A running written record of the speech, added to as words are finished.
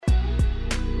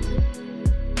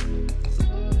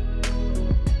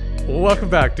Welcome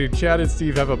back to Chad and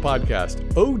Steve Have a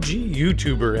Podcast. OG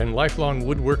YouTuber and lifelong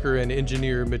woodworker and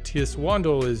engineer Matthias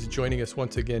Wandel is joining us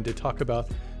once again to talk about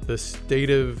the state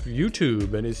of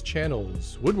YouTube and his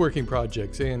channels, woodworking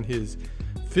projects, and his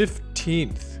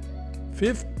 15th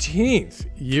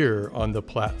year on the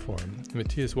platform.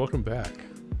 Matthias, welcome back.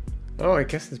 Oh, I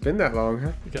guess it's been that long,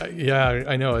 huh? Yeah,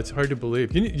 I know. It's hard to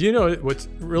believe. You know what's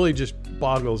really just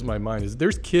boggles my mind is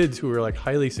there's kids who are like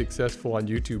highly successful on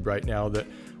YouTube right now that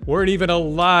weren't even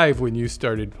alive when you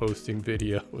started posting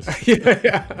videos.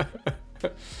 Yeah.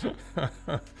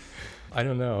 I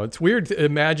don't know. It's weird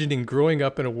imagining growing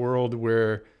up in a world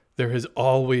where there has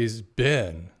always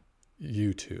been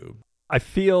YouTube. I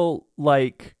feel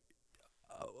like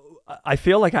I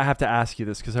have to ask you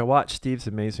this because I watched Steve's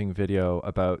amazing video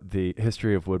about the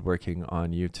history of woodworking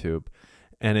on YouTube.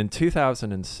 And in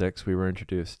 2006, we were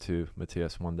introduced to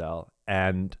Matthias Wandel.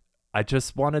 And I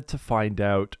just wanted to find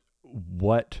out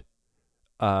what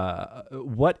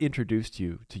introduced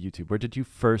you to YouTube? Where did you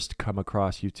first come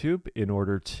across YouTube in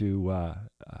order to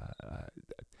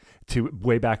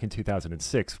way back in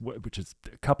 2006, which is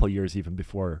a couple of years even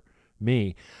before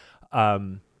me?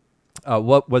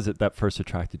 What was it that first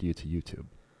attracted you to YouTube?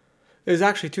 It was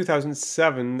actually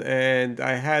 2007, and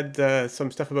I had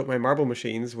some stuff about my marble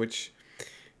machines, which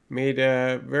made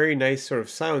a very nice sort of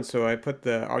sound. So I put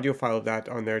the audio file of that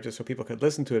on there just so people could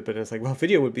listen to it. But it's like, well,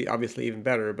 video would be obviously even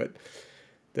better. But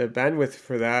the bandwidth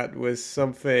for that was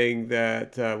something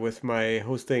that with my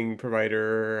hosting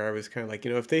provider, I was kind of like,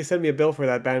 if they send me a bill for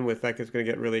that bandwidth, that is going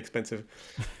to get really expensive.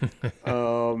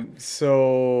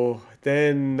 So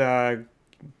then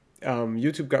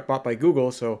YouTube got bought by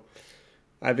Google, so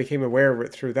I became aware of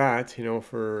it through that,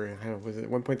 for, was it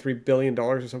 $1.3 billion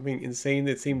or something insane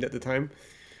it seemed at the time.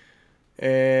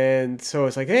 And so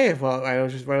it's like, hey, well, why don't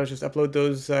just upload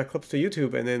those clips to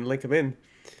YouTube and then link them in.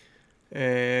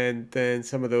 And then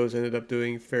some of those ended up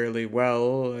doing fairly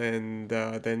well. And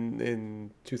then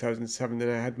in 2007, then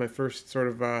I had my first sort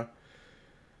of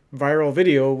viral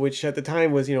video, which at the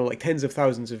time was, like tens of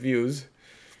thousands of views.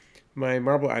 My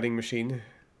marble adding machine.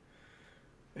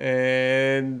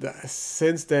 And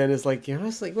since then, it's like,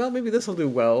 it's like, well, maybe this will do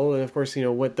well. And of course,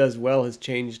 what does well has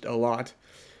changed a lot.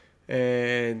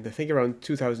 And I think around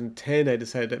 2010, I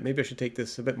decided that maybe I should take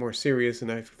this a bit more serious.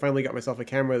 And I finally got myself a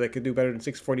camera that could do better than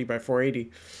 640 by 480.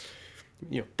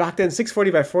 Back then,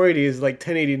 640 by 480 is like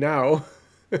 1080 now.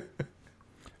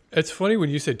 It's funny when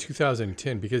you said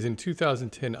 2010, because in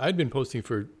 2010, I'd been posting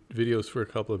for videos for a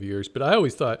couple of years, but I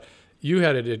always thought you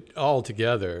had it all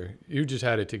together. You just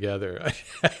had it together.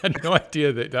 I had no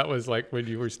idea that was like when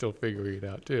you were still figuring it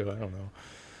out too. I don't know.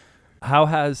 How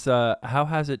has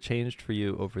it changed for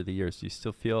you over the years? Do you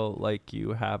still feel like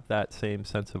you have that same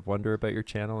sense of wonder about your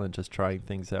channel and just trying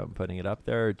things out and putting it up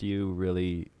there? Or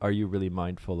are you really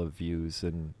mindful of views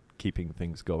and keeping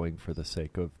things going for the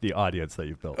sake of the audience that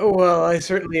you've built? Oh, well, I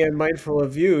certainly am mindful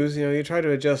of views. You try to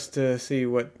adjust to see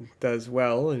what does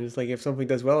well, and it's like if something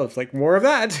does well, it's like more of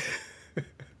that.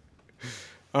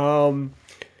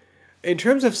 In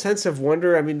terms of sense of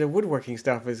wonder, I mean, the woodworking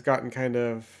stuff has gotten kind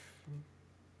of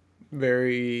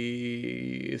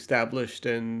very established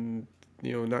and,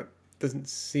 doesn't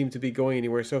seem to be going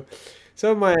anywhere. So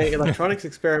some of my electronics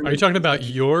experiments... Are you talking about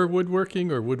your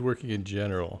woodworking or woodworking in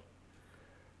general?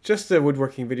 Just the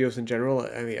woodworking videos in general.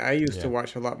 I mean, I used to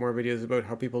watch a lot more videos about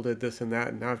how people did this and that,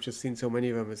 and now I've just seen so many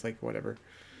of them, it's like, whatever.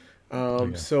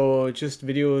 So just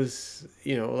videos,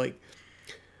 like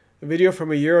a video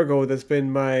from a year ago that's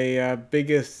been my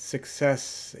biggest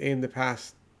success in the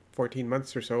past 14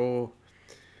 months or so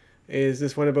is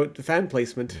this one about the fan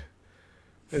placement.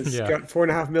 It's got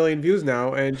 4.5 million views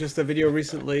now, and just a video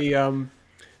recently,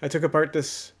 I took apart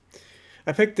this.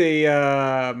 I picked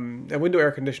a window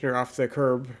air conditioner off the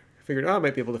curb. Figured, I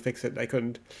might be able to fix it. I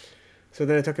couldn't. So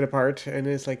then I took it apart, and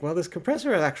it's like, well, this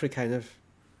compressor is actually kind of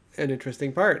an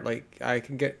interesting part. Like, I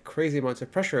can get crazy amounts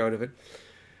of pressure out of it.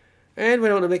 And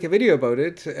went on to make a video about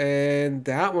it, and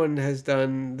that one has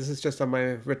done, this is just on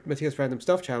my Matthias Random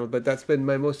Stuff channel, but that's been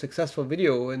my most successful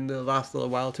video in the last little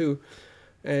while too.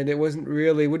 And it wasn't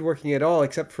really woodworking at all,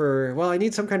 except for, well, I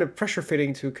need some kind of pressure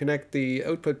fitting to connect the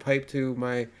output pipe to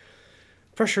my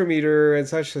pressure meter and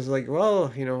such. It's like,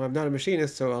 well, I'm not a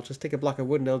machinist, so I'll just take a block of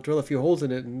wood and I'll drill a few holes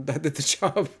in it, and that did the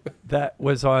job. That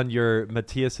was on your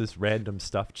Matthias's Random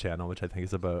Stuff channel, which I think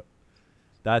is about...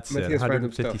 That's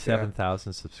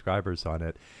 157,000 subscribers on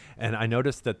it. And I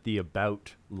noticed that the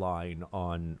about line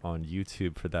on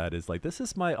YouTube for that is like, this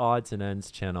is my odds and ends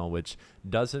channel, which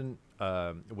doesn't,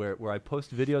 where I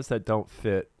post videos that don't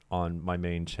fit on my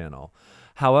main channel.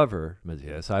 However,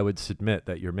 Matthias, I would submit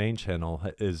that your main channel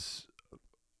is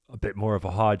a bit more of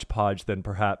a hodgepodge than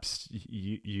perhaps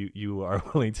you are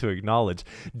willing to acknowledge.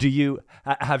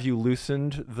 Have you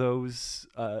loosened those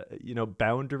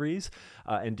boundaries,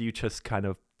 and do you just kind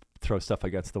of throw stuff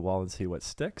against the wall and see what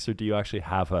sticks, or do you actually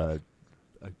have a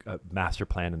master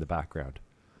plan in the background?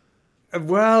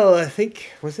 Well, I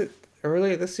think, was it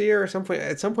earlier this year or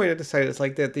at some point I decided it's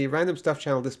like that the Random Stuff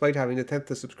channel, despite having the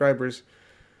 10th of subscribers,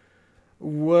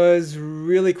 was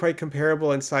really quite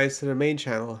comparable in size to the main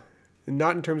channel.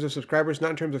 Not in terms of subscribers, not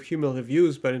in terms of cumulative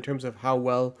views, but in terms of how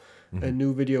well a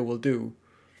new video will do.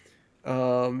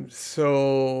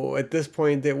 So at this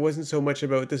point, it wasn't so much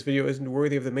about this video isn't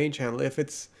worthy of the main channel. If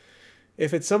it's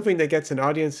something that gets an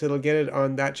audience, it'll get it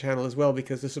on that channel as well,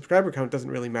 because the subscriber count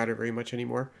doesn't really matter very much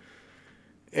anymore.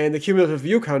 And the cumulative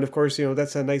view count, of course,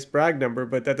 that's a nice brag number,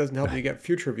 but that doesn't help you get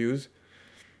future views.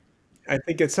 I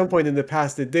think at some point in the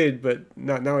past it did, but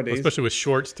not nowadays. Especially with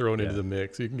shorts thrown into the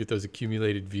mix, you can get those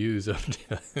accumulated views up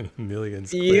to millions.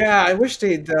 Quick. Yeah, I wish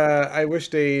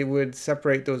they would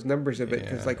separate those numbers a bit,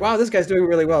 because wow, this guy's doing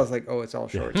really well. It's like, oh, it's all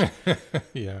shorts.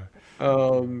 Yeah.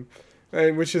 And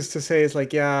which is to say, it's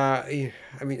like, I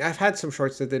mean, I've had some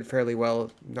shorts that did fairly well,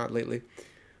 not lately.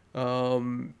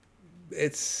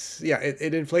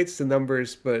 It inflates the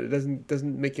numbers, but it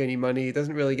doesn't make you any money. It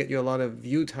doesn't really get you a lot of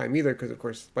view time either, because of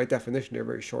course by definition they're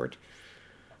very short.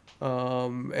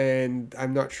 And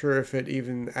I'm not sure if it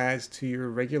even adds to your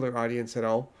regular audience at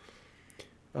all,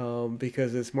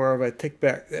 because it's more of a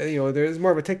there's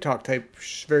more of a TikTok type,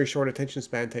 very short attention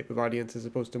span type of audience, as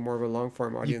opposed to more of a long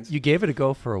form audience. You gave it a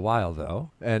go for a while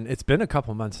though, and it's been a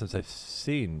couple months since I've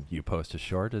seen you post a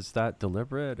short. Is that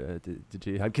deliberate? Did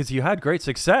you? Because you had great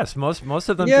success. Most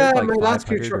of them did like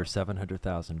 500 or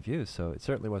 700,000 views, so it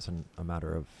certainly wasn't a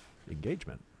matter of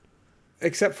engagement.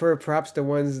 Except for perhaps the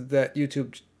ones that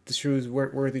YouTube shows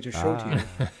weren't worthy to show to you.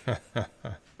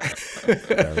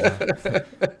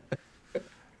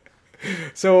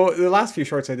 So the last few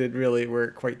shorts I did really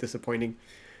were quite disappointing.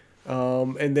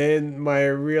 And then I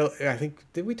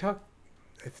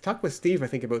talked with Steve, I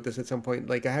think, about this at some point.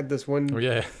 Like, I had this one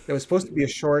that was supposed to be a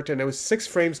short, and it was 6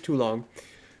 frames too long.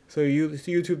 So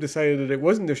YouTube decided that it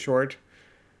wasn't a short,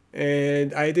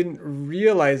 and I didn't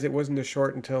realize it wasn't a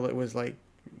short until it was like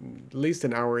at least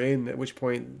an hour in, at which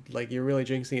point, like, you're really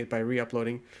jinxing it by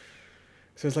re-uploading.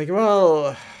 So it's like,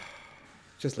 well,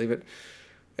 just leave it.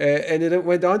 And it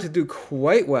went on to do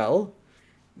quite well.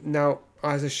 Now,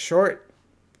 as a short,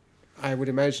 I would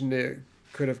imagine it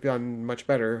could have gone much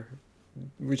better.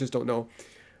 We just don't know.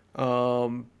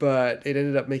 But it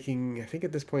ended up making, I think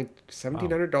at this point,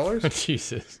 $1,700. Wow.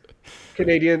 Jesus.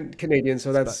 Canadian.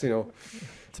 So that's,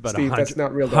 it's about Steve, that's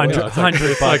not real.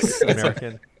 $100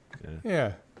 American.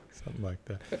 Yeah, something like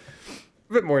that.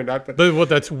 A bit more than that, but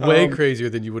that's way crazier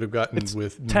than you would have gotten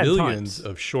with millions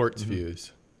of shorts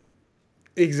views.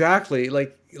 Exactly.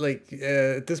 Like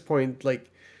at this point, like,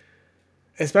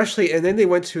 especially, and then they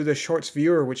went to the shorts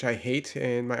viewer, which I hate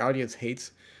and my audience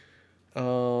hates.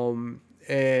 And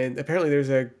apparently there's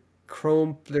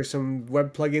some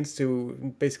web plugins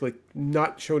to basically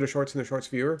not show the shorts in the shorts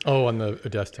viewer. Oh, on the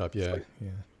desktop. Yeah.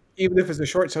 Even if it's a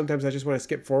short, sometimes I just want to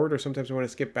skip forward, or sometimes I want to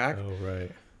skip back. Oh,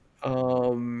 right.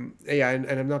 And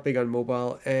I'm not big on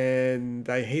mobile, and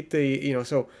I hate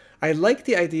so I like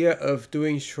the idea of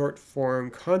doing short form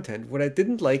content. What I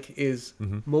didn't like is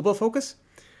mobile focus.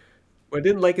 What I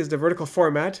didn't like is the vertical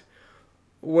format.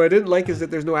 What I didn't like is that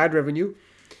there's no ad revenue.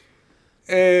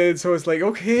 And so it's like,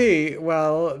 okay,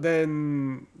 well,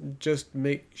 then just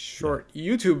make short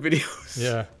YouTube videos.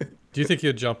 Yeah. Do you think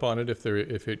you'd jump on it if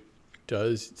it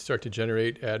does start to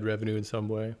generate ad revenue in some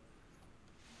way?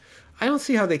 I don't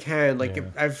see how they can. Like,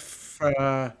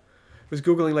 was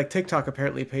Googling, like, TikTok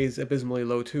apparently pays abysmally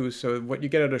low too. So what you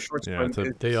get out of shorts fund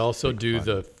is, they also do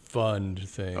the fund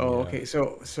thing. Oh, okay.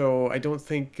 So I don't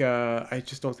think I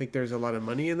just don't think there's a lot of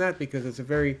money in that, because it's a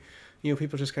very,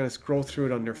 people just kind of scroll through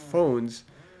it on their phones,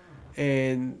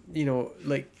 and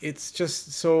like, it's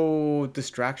just so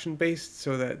distraction based,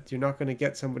 so that you're not going to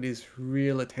get somebody's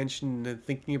real attention and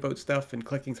thinking about stuff and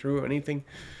clicking through or anything.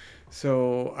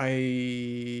 So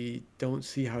I don't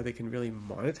see how they can really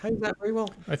monetize that very well.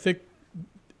 I think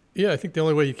the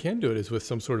only way you can do it is with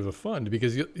some sort of a fund,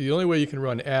 because the only way you can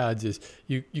run ads is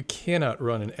you cannot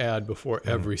run an ad before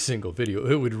every single video.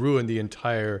 It would ruin the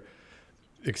entire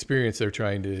experience they're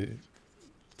trying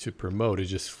to promote, is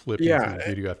just flipping through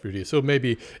video after video. So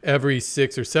maybe every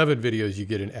 6 or 7 videos you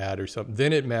get an ad or something.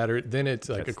 Then it's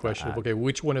like a question of, okay,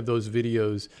 which one of those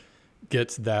videos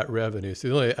gets that revenue?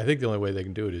 So I think the only way they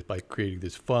can do it is by creating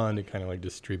this fund and kind of like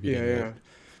distributing it.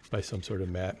 by some sort of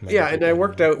mat. Yeah, and I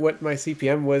worked out what my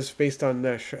CPM was based on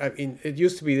the. I mean, it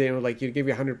used to be like you'd give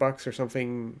you $100 or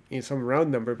something, some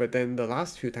round number, but then the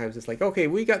last few times it's like, okay,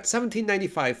 we got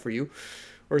 $17.95 for you,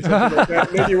 or something like that.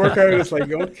 And then you work out, it's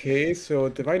like, okay, so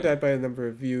divide that by the number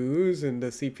of views and the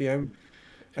CPM.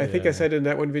 I think I said in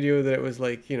that one video that it was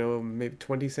like, maybe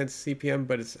 20 cents CPM,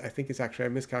 but I think it's actually, I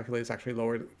miscalculated, it's actually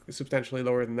lower, substantially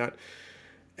lower than that.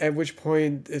 At which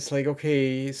point it's like,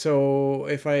 okay, so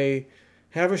if I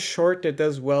have a short that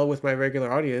does well with my regular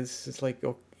audience, it's like,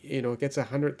 it gets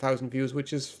 100,000 views,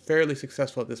 which is fairly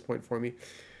successful at this point for me.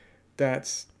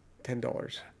 That's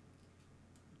 $10.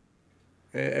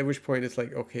 At which point it's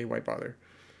like, okay, why bother?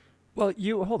 Well,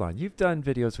 hold on. You've done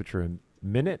videos which are a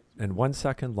minute and 1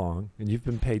 second long, and you've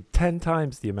been paid 10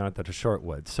 times the amount that a short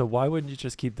would. So why wouldn't you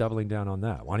just keep doubling down on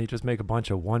that? Why don't you just make a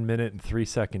bunch of 1 minute and 3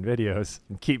 second videos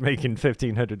and keep making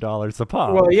 $1,500 a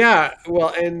pop? Well, yeah.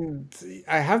 Well, and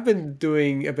I have been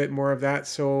doing a bit more of that.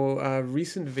 So a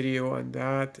recent video on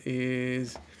that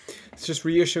is it's just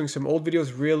reissuing some old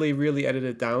videos, really, really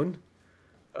edited down.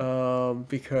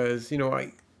 Because,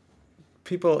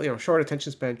 people, short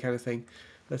attention span kind of thing.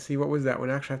 Let's see, what was that one?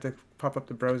 Actually, I have to pop up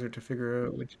the browser to figure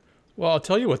out which. Well, I'll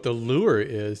tell you what the lure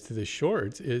is to the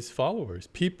shorts is followers.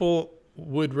 People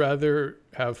would rather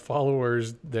have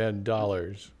followers than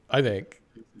dollars. I think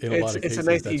in a lot of cases, it's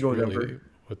a nice that's ego really number.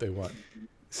 What they want.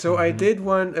 So I did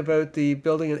one about the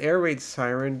building an air raid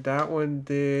siren. That one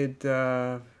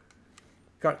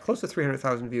got close to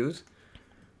 300,000 views.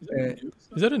 Is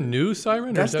that a new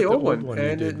siren? That's the old one,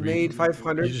 and it made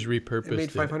 500. You just repurposed it.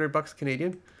 Made $500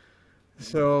 Canadian.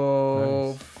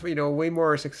 So, nice. Way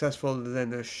more successful than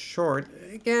the short.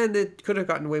 Again, it could have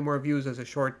gotten way more views as a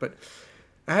short, but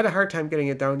I had a hard time getting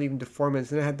it down even to 4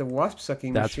 minutes. And I had the wasp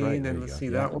sucking machine, right. and let's see,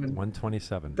 that one.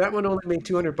 127. That one only made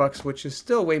 $200, which is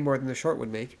still way more than the short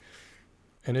would make.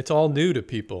 And it's all new to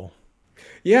people.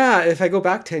 Yeah, if I go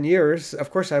back 10 years, of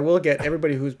course I will get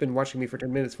everybody who's been watching me for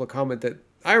 10 minutes will comment that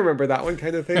I remember that one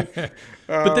kind of thing.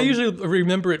 But they usually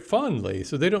remember it fondly,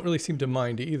 so they don't really seem to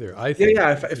mind either. I think.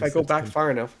 Yeah, if I go back far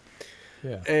enough.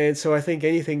 Yeah. And so I think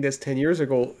anything that's 10 years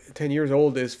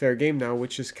old is fair game now,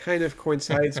 which is kind of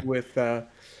coincides with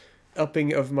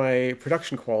upping of my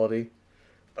production quality.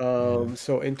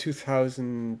 So in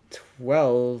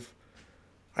 2012,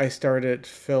 I started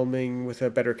filming with a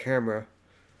better camera.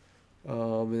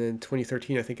 And then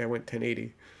 2013, I think I went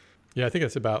 1080. Yeah, I think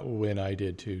that's about when I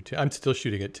did too. I'm still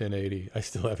shooting at 1080. I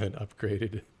still haven't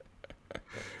upgraded.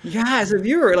 Yeah, as a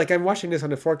viewer, like I'm watching this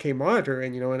on a 4K monitor,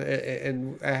 and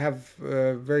and I have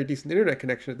a very decent internet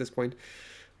connection at this point.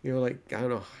 Like I don't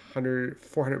know,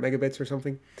 400 megabits or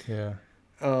something. Yeah.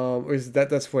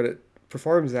 That's what it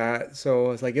performs at.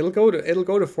 So it's like it'll go to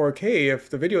 4K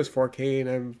if the video is 4K and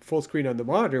I'm full screen on the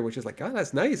monitor, which is like, oh,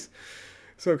 that's nice.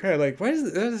 So kind of like, why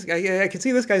is this guy? I can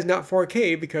see this guy's not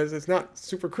 4K because it's not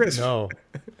super crisp. No.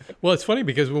 Well, it's funny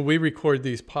because when we record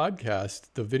these podcasts,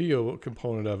 the video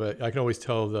component of it, I can always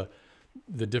tell the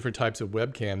different types of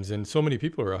webcams. And so many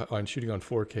people are shooting on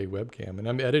 4K webcam. And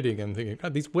I'm editing and thinking,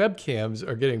 God, these webcams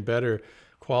are getting better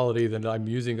quality than I'm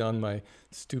using on my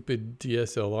stupid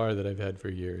DSLR that I've had for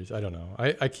years. I don't know.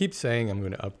 I keep saying I'm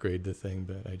going to upgrade the thing,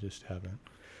 but I just haven't.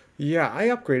 Yeah, I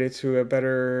upgraded to a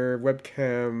better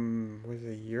webcam, was it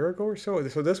a year ago or so?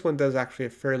 So this one does actually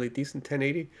a fairly decent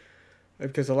 1080,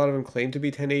 because a lot of them claim to be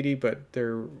 1080, but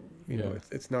they're,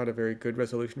 it's not a very good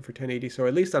resolution for 1080. So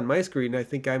at least on my screen, I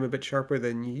think I'm a bit sharper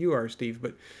than you are, Steve,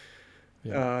 but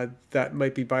that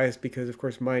might be biased because, of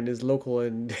course, mine is local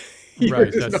and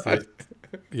right.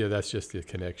 That's just the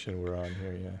connection we're on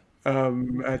here. Yeah.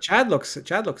 Chad looks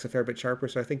a fair bit sharper,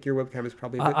 so I think your webcam is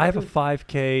probably. I have a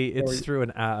 5K. It's through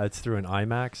an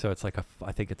iMac, so it's like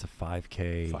I think it's a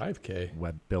 5K. 5K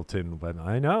web built-in web.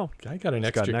 I know. I got an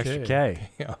extra K.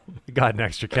 Yeah. You got an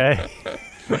extra K.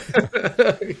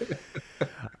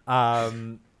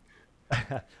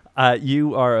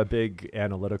 You are a big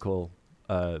analytical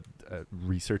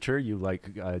researcher. You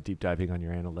like deep diving on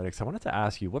your analytics. I wanted to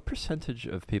ask you, what percentage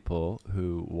of people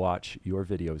who watch your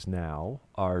videos now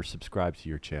are subscribed to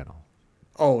your channel?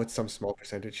 Oh, it's some small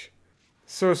percentage.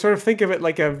 So sort of think of it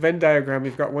like a Venn diagram.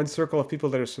 You've got one circle of people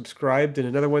that are subscribed and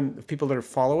another one of people that are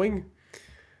following.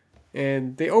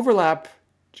 And they overlap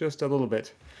just a little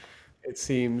bit, it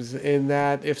seems, in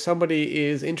that if somebody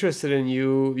is interested in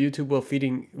you, YouTube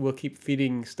will keep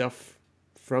feeding stuff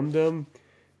from them,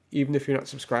 even if you're not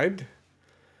subscribed.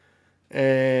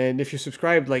 And if you're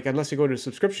subscribed, like unless you go to a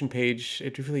subscription page,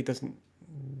 it really doesn't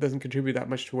contribute that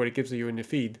much to what it gives you in the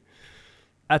feed.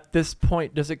 At this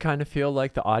point, does it kind of feel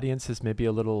like the audience is maybe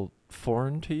a little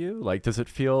foreign to you? Like, does it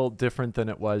feel different than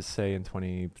it was, say, in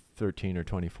 2013 or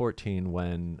 2014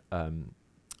 when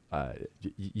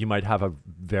you might have a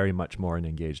very much more an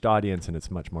engaged audience, and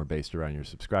it's much more based around your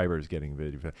subscribers getting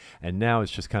video. And now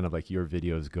it's just kind of like your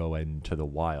videos go into the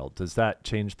wild. Does that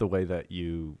change the way that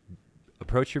you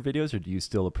approach your videos, or do you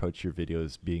still approach your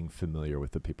videos being familiar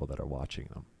with the people that are watching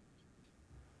them?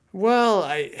 Well,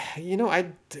 I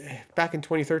back in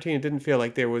 2013, it didn't feel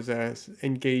like there was a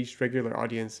engaged regular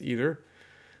audience either.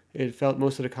 It felt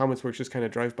most of the comments were just kind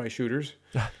of drive-by shooters.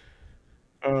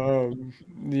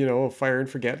 Fire and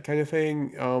forget kind of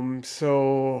thing.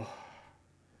 So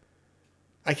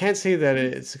I can't say that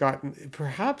it's gotten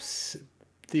perhaps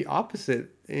the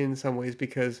opposite in some ways,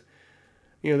 because,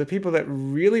 the people that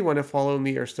really want to follow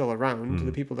me are still around,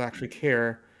 the people that actually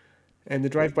care. And the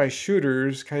drive-by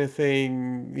shooters kind of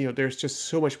thing, there's just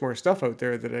so much more stuff out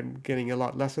there that I'm getting a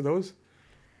lot less of those.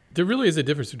 There really is a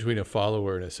difference between a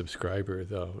follower and a subscriber,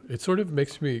 though. It sort of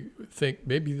makes me think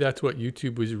maybe that's what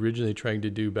YouTube was originally trying to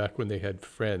do back when they had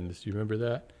friends. Do you remember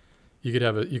that?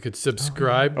 You could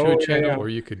subscribe to a channel, or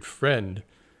you could friend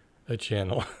a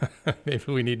channel. Maybe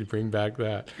we need to bring back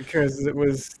that, because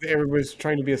everybody was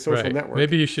trying to be a social network.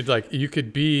 Maybe you should you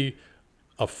could be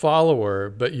a follower,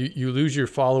 but you lose your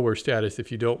follower status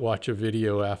if you don't watch a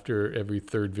video after every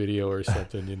third video or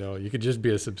something. You could just be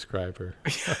a subscriber.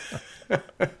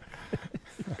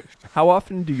 How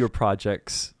often do your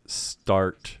projects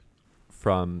start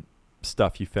from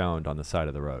stuff you found on the side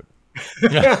of the road?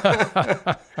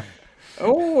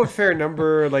 A fair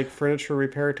number, like furniture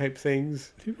repair type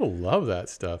things. People love that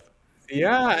stuff.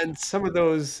 Yeah, and some of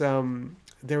those,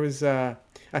 there was, I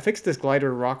fixed this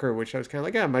glider rocker, which I was kind of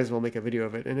like, I might as well make a video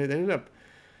of it. And it ended up,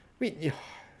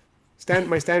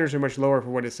 my standards are much lower for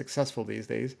what is successful these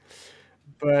days.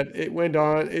 But it went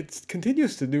on, it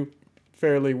continues to do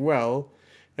fairly well.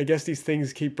 I guess these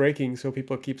things keep breaking, so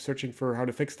people keep searching for how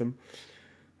to fix them.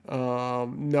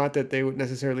 Not that they would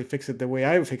necessarily fix it the way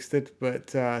I fixed it, but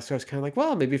so I was kind of like,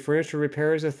 well, maybe furniture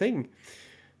repair is a thing.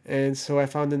 And so I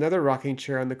found another rocking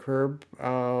chair on the curb,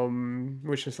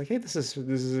 which was like, hey, this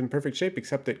is in perfect shape,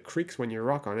 except it creaks when you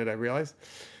rock on it, I realized.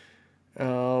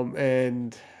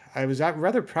 And I was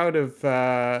rather proud of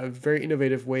a very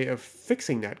innovative way of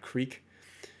fixing that creak.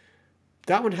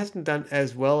 That one hasn't done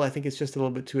as well. I think it's just a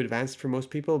little bit too advanced for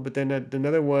most people. But then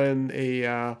another one,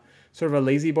 a sort of a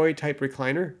lazy boy type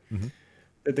recliner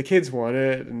that the kids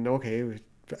wanted. And we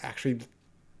actually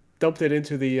dumped it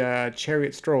into the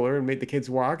chariot stroller and made the kids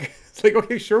walk. It's like,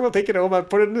 okay, sure, we'll take it home. I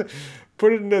put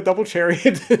it in a double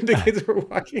chariot, and the kids were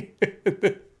walking.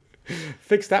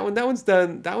 Fix that one. That one's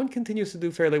done. That one continues to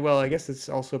do fairly well. I guess it's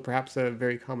also perhaps a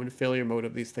very common failure mode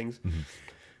of these things.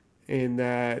 In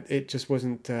that it just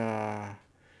wasn't the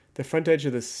front edge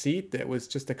of the seat. That was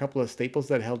just a couple of staples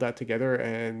that held that together.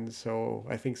 And so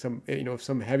I think if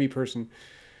some heavy person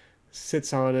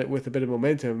sits on it with a bit of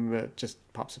momentum, it just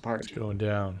pops apart. It's going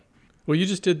down. Well, you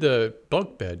just did the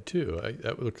bunk bed too.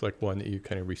 That looked like one that you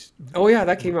kind of.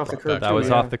 That came off the curb. That was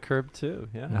off the curb too.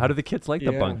 Yeah. How do the kids like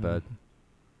the bunk bed?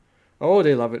 Oh,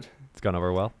 they love it. It's gone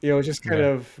over well. Just kind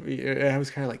of, I was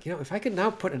kind of like, if I could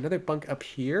now put another bunk up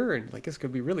here, and like this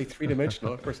could be really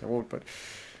three-dimensional. Of course I won't, but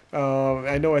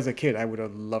I know as a kid I would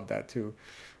have loved that too.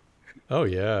 Oh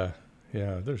yeah.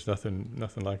 There's nothing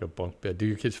like a bunk bed. Do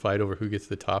your kids fight over who gets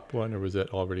the top one, or was that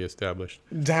already established?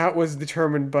 That was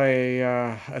determined by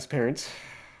us parents.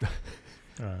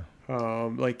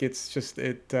 It's just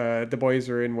the boys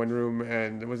are in one room,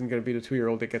 and it wasn't going to be the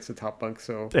 2-year-old that gets the top bunk.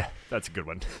 So yeah, that's a good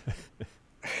one.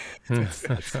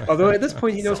 Although at this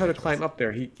point he knows how to climb up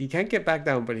there. He can't get back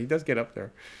down, but he does get up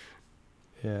there.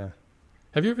 Yeah.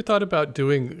 Have you ever thought about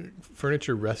doing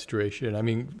furniture restoration? I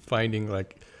mean, finding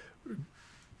like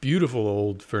beautiful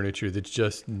old furniture that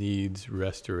just needs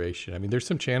restoration. I mean, there's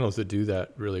some channels that do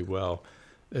that really well.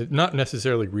 Not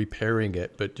necessarily repairing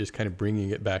it, but just kind of bringing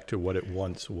it back to what it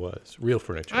once was. Real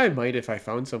furniture. I might if I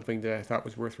found something that I thought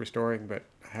was worth restoring, but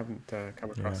I haven't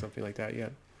come across something like that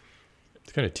yet.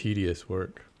 It's kind of tedious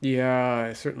work.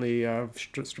 Yeah, certainly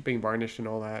stripping varnish and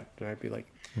all that. I'd be like,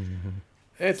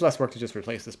 it's less work to just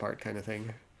replace this part kind of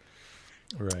thing.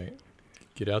 Right.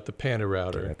 Get out the Panda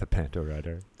router. Get out the Panda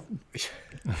router.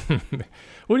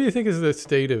 What do you think is the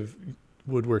state of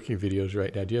woodworking videos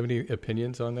right now? Do you have any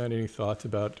opinions on that? Any thoughts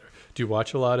about, do you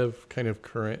watch a lot of kind of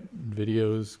current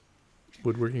videos,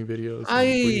 woodworking videos?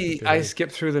 I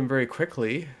skip through them very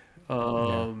quickly.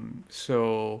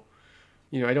 So,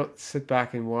 I don't sit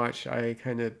back and watch. I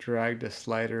kind of drag the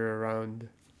slider around.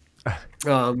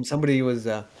 Somebody was,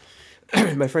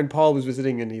 my friend Paul was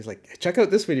visiting, and he's like, check out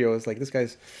this video. It's like, this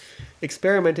guy's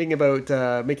experimenting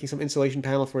about making some insulation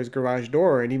panel for his garage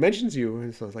door, and he mentions you.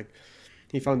 And so it's like,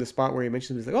 he found the spot where he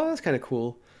mentioned, he's like, oh, that's kind of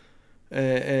cool.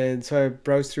 And so I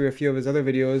browsed through a few of his other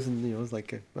videos, and it was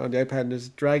like on the iPad, and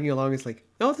just dragging along. It's like,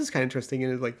 oh, this is kind of interesting,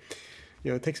 and it's like,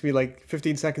 it takes me like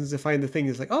 15 seconds to find the thing.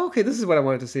 It's like, oh, okay, this is what I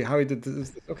wanted to see. How he did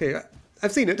this. Okay,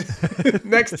 I've seen it.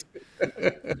 Next.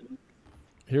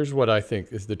 Here's what I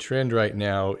think is the trend right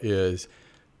now is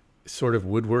sort of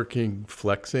woodworking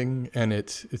flexing, and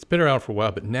it's been around for a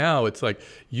while, but now it's like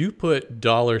you put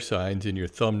dollar signs in your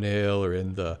thumbnail or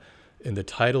in the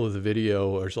title of the video,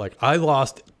 or it's like, I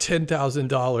lost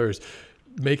 $10,000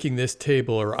 making this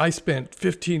table, or I spent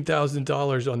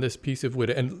 $15,000 on this piece of wood.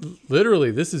 And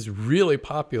literally, this is really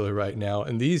popular right now.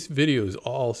 And these videos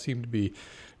all seem to be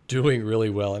doing really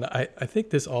well. And I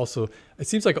think this also, it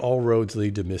seems like all roads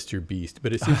lead to Mr. Beast,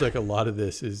 but it seems like a lot of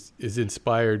this is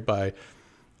inspired by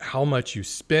how much you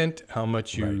spent, how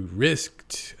much you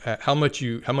risked, how much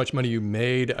money you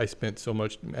made. I spent so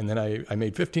much, and then I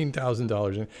made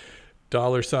 $15,000 in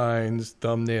dollar signs,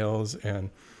 thumbnails, and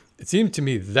it seemed to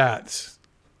me that's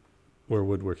where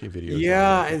woodworking videos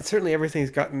are. And certainly everything's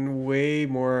gotten way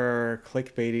more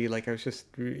clickbaity. Like I was just,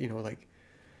 like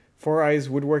Four Eyes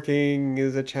Woodworking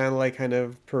is a channel I kind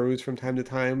of peruse from time to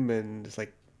time, and it's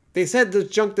like, they said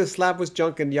this slab was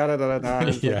junk and yada da da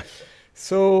da. Yeah. Like,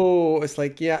 so it's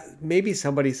like, yeah, maybe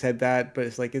somebody said that, but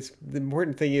it's like, the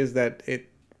important thing is that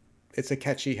it's a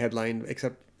catchy headline,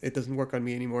 except it doesn't work on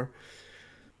me anymore.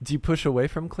 Do you push away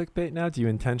from clickbait now? Do you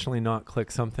intentionally not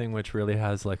click something which really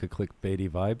has like a clickbaity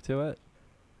vibe to it?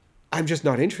 I'm just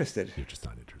not interested. You're just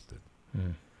not interested.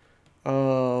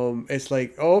 It's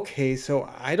like, okay, so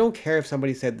I don't care if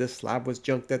somebody said this slab was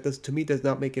junk. That to me does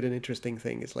not make it an interesting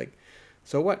thing. It's like,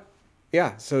 so what?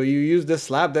 Yeah, so you use this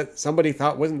slab that somebody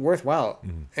thought wasn't worthwhile,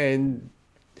 and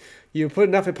you put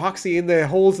enough epoxy in the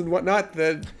holes and whatnot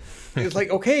that it's like,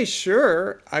 okay,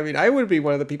 sure. I mean, I would be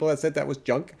one of the people that said that was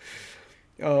junk.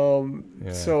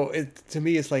 So to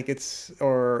me, it's like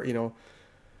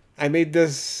I made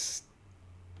this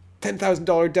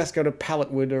 $10,000 desk out of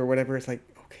pallet wood or whatever. It's like,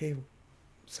 okay,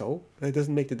 so that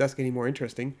doesn't make the desk any more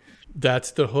interesting.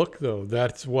 That's the hook, though.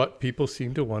 That's what people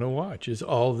seem to want to watch, is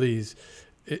all these,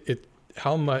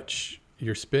 how much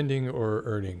you're spending or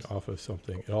earning off of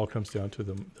something. It all comes down to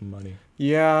the money.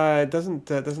 Yeah, it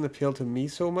doesn't appeal to me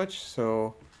so much.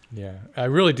 So yeah, I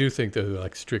really do think that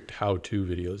like strict how-to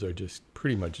videos are just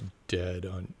pretty much dead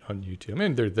on YouTube. I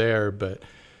mean, they're there, but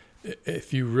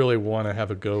if you really want to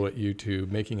have a go at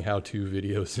YouTube, making how-to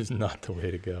videos is not the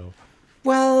way to go.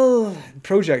 Well,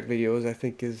 project videos, I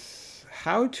think, is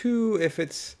how-to. If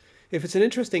it's an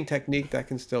interesting technique, that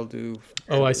can still do.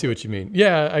 Oh, I see what you mean.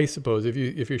 Yeah, I suppose if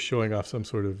you're showing off some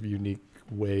sort of unique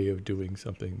way of doing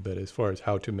something, but as far as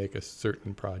how to make a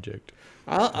certain project,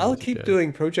 I'll keep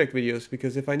doing project videos,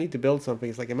 because if I need to build something,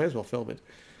 it's like I might as well film it.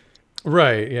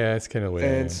 Right. Yeah, it's kind of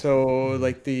way. And so,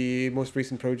 like the most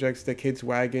recent projects, the kids'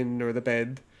 wagon or the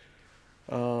bed,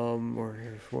 or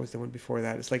what was the one before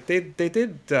that? It's like they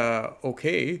did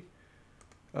okay.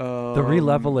 The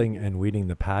re-leveling and weeding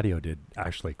the patio did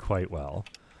actually quite well.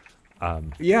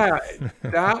 Yeah,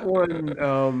 that one.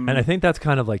 And I think that's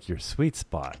kind of like your sweet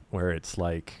spot, where it's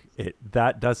like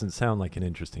that doesn't sound like an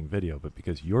interesting video, but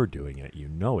because you're doing it,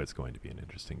 it's going to be an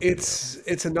interesting video.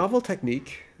 It's a novel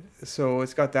technique, so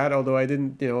it's got that. Although I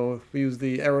didn't, use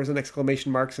the arrows and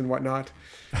exclamation marks and whatnot.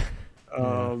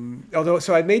 Although,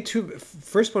 so I made two.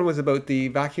 First one was about the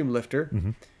vacuum lifter.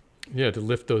 Mm-hmm. Yeah, to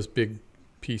lift those big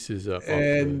pieces up.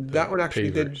 And that one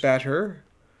actually did better.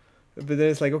 But then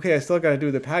it's like, okay, I still got to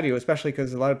do the patio, especially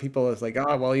because a lot of people is like,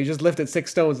 well, you just lifted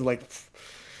 6 stones. Like,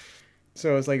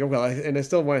 so it's like, oh, well, and I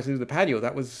still wanted to do the patio.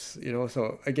 That was,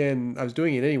 so again, I was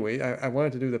doing it anyway. I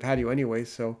wanted to do the patio anyway.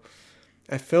 So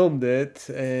I filmed it,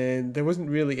 and there wasn't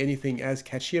really anything as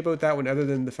catchy about that one other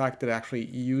than the fact that I actually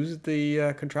used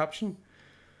the contraption.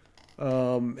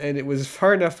 And it was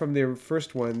far enough from the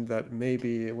first one that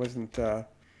maybe it wasn't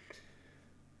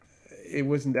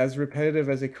as repetitive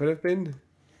as it could have been.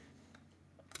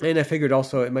 And I figured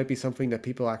also it might be something that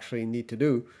people actually need to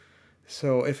do.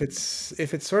 So if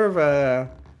it's sort of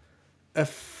a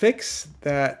fix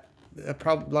that a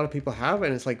lot of people have,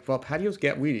 and it's like, well, patios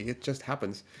get weedy. It just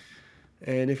happens.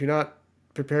 And if you're not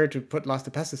prepared to put lots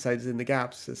of pesticides in the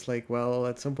gaps, it's like, well,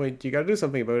 at some point you got to do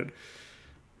something about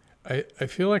it. I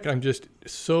feel like I'm just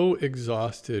so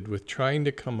exhausted with trying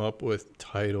to come up with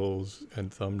titles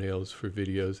and thumbnails for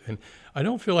videos. And I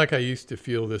don't feel like I used to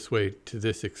feel this way to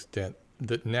this extent.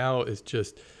 That now is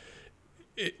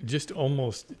just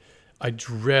almost, I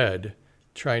dread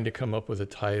trying to come up with a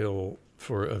title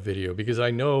for a video, because I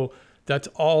know that's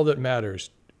all that matters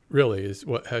really is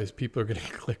what has people are going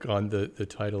to click on the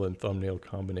title and thumbnail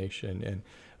combination. And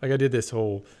like I did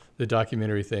the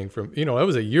documentary thing from, that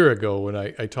was a year ago when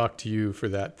I talked to you for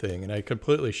that thing, and I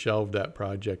completely shelved that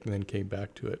project and then came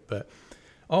back to it. But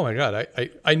oh my God,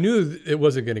 I knew it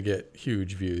wasn't going to get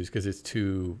huge views because it's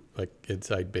too like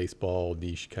inside baseball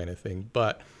niche kind of thing.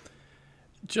 But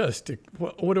just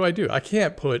what do I do? I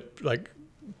can't put like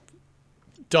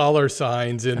dollar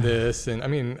signs in this. And I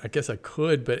mean, I guess I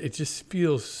could, but it just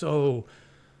feels so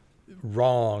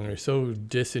wrong or so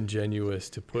disingenuous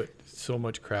to put so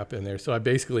much crap in there. So I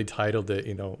basically titled it,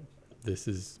 this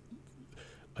is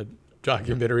a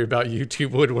documentary about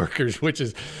YouTube woodworkers, which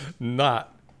is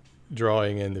not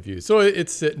drawing in the views. So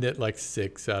it's sitting at like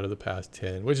 6 out of the past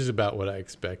 10, which is about what I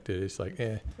expected. It's like,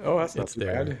 oh, that's not too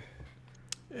bad.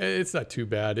 It's not too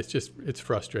bad. It's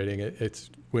frustrating.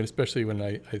 Especially when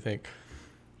I think,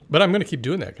 but I'm going to keep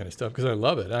doing that kind of stuff because I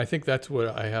love it. And I think that's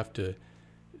what I have to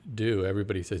do.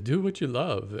 Everybody says, do what you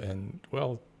love. And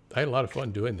well, I had a lot of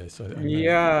fun doing this.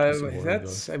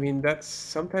 That's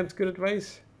sometimes good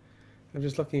advice. I'm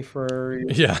just looking for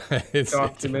it's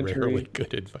rarely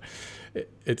good advice.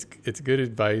 It's good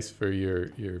advice for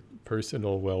your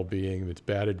personal well-being. It's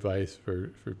bad advice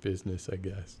for business, I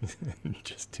guess.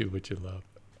 Just do what you love.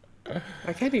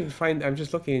 I can't even find. I'm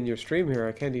just looking in your stream here.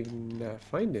 I can't even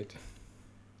find it.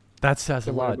 That says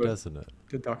a lot, doesn't it?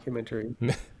 The documentary.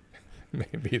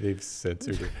 Maybe they've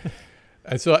censored it.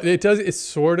 And so it does. It's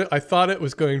sort of. I thought it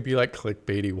was going to be like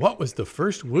clickbaity. What was the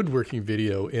first woodworking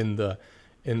video in the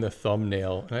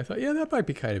thumbnail? And I thought, that might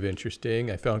be kind of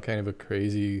interesting. I found kind of a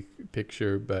crazy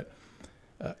picture, but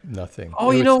nothing.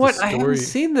 Oh, you know what? I haven't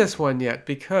seen this one yet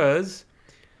because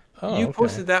you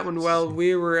posted that one while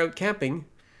we were out camping.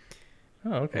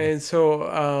 Oh, okay. And so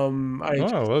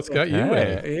it's got you in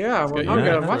it. Yeah, well, I'm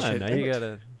gonna watch it. Now you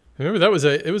gotta. Remember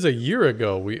it was a year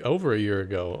ago. Over a year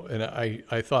ago, and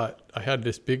I thought I had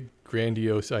this big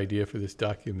grandiose idea for this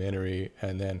documentary,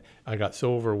 and then I got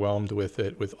so overwhelmed with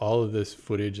it, with all of this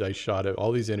footage I shot of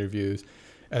all these interviews,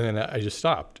 and then I just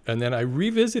stopped. And then I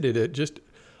revisited it just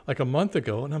like a month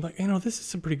ago, and I'm like, this is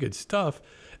some pretty good stuff.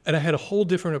 And I had a whole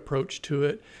different approach to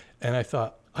it, and I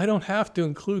thought, I don't have to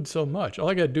include so much. All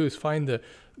I got to do is find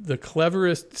the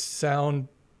cleverest sound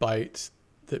bites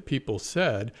that people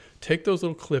said, take those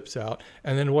little clips out.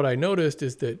 And then what I noticed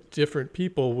is that different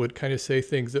people would kind of say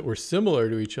things that were similar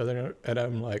to each other. And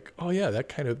I'm like, oh yeah,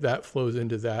 that flows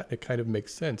into that. It kind of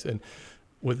makes sense. And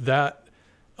with that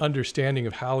understanding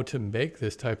of how to make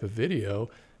this type of video,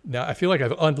 now I feel like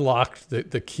I've unlocked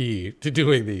the key to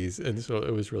doing these. And so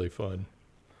it was really fun.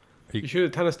 You shoot a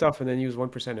ton of stuff and then use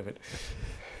 1% of it.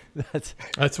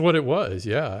 That's what it was.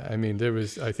 Yeah. I mean,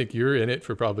 I think you're in it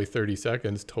for probably 30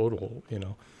 seconds total,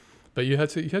 but you had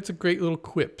some great little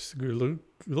quips,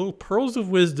 little pearls of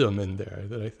wisdom in there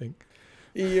that I think.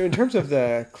 In terms of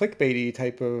the clickbaity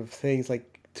type of things,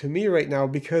 like to me right now,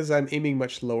 because I'm aiming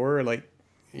much lower, like,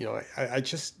 I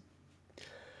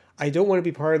don't want to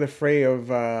be part of the fray of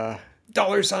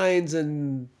dollar signs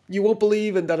and you won't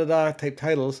believe and da-da-da type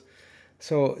titles.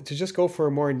 So to just go for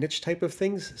a more niche type of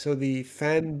things, so the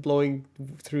fan blowing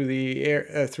through the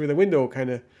air through the window kind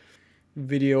of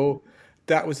video,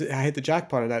 I hit the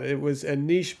jackpot on that. It was a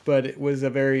niche, but it was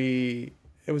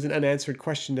an unanswered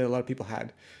question that a lot of people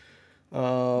had.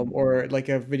 Or like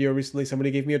a video recently,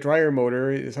 somebody gave me a dryer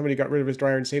motor. Somebody got rid of his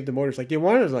dryer and saved the motor. It's like, do you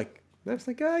want it? I was like,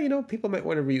 people might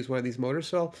want to reuse one of these motors,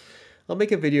 so I'll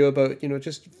make a video about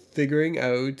just figuring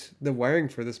out the wiring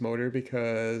for this motor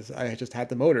because I just had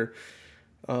the motor.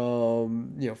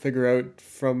 Figure out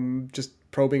from just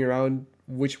probing around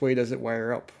which way does it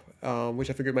wire up,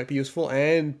 which I figured might be useful.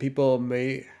 And people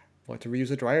may want to reuse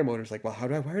a dryer motor. It's like, well, how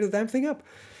do I wire the damn thing up?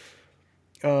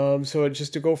 So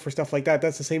just to go for stuff like that.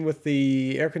 That's the same with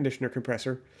the air conditioner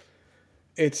compressor.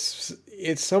 It's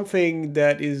something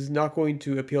that is not going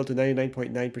to appeal to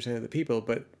 99.9% of the people,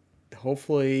 but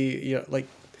hopefully,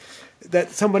 that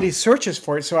somebody searches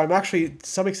for it. So I'm actually, to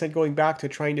some extent, going back to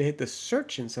trying to hit the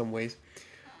search in some ways.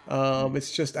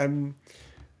 It's just I'm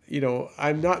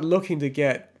not looking to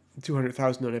get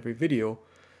 200,000 on every video.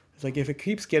 It's like if it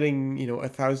keeps getting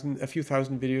a few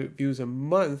thousand video views a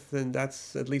month, then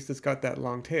that's at least it's got that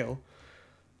long tail.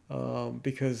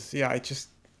 Because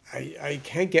I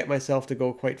can't get myself to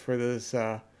go quite for this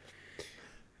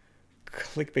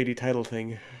clickbaity title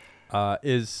thing.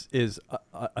 Is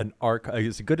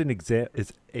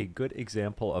a good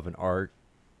example of an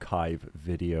archive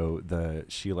video, the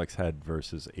Shelix head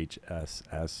versus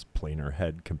HSS planar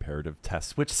head comparative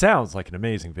test, which sounds like an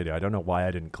amazing video. I don't know why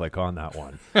I didn't click on that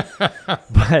one.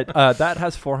 But that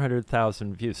has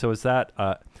 400,000 views. So is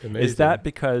that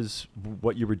because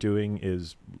what you were doing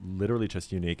is literally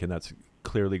just unique and that's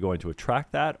clearly going to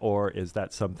attract that? Or is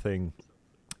that something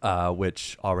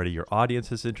which already your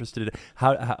audience is interested in?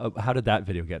 How did that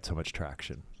video get so much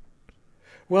traction?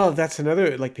 Well, that's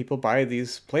another, like, people buy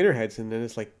these planar heads and then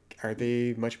it's like, are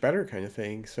they much better kind of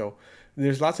thing? So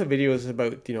there's lots of videos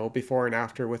about, before and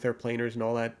after with their planars and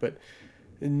all that, but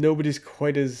nobody's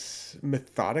quite as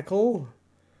methodical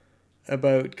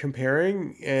about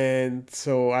comparing. And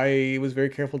so I was very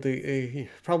careful to,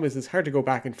 problem is it's hard to go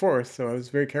back and forth. So I was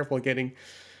very careful getting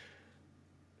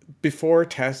before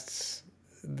tests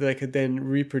that I could then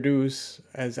reproduce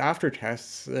as after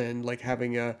tests, and like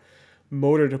having a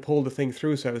motor to pull the thing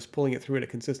through, so I was pulling it through at a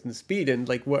consistent speed. And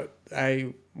like what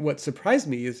surprised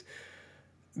me is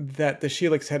that the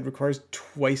Shelix head requires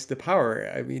twice the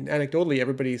power. I mean, anecdotally,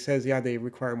 everybody says, yeah, they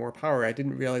require more power. I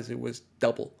didn't realize it was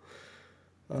double.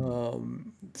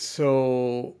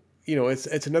 So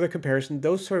it's another comparison.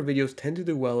 Those sort of videos tend to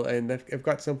do well, and I've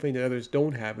got something that others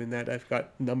don't have in that I've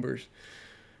got numbers,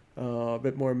 a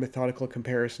bit more methodical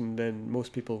comparison than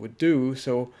most people would do.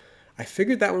 So I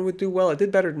figured that one would do well. It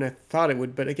did better than I thought it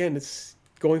would, but again, it's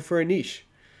going for a niche.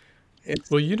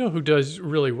 Well, who does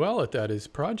really well at that is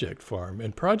Project Farm.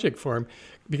 And Project Farm,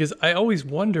 because I always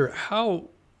wonder how,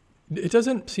 it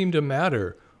doesn't seem to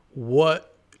matter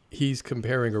what he's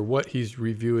comparing or what he's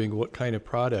reviewing, what kind of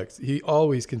products. He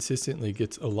always consistently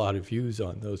gets a lot of views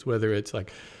on those, whether it's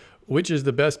like, which is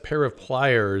the best pair of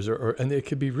pliers, and it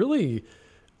could be really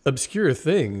obscure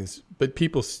things, but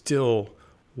people still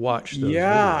watch those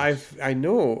videos. I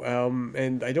know,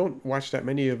 and I don't watch that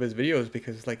many of his videos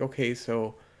because it's like, okay,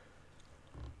 so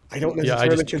I don't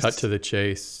necessarily... I just cut to the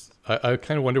chase. I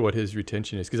kind of wonder what his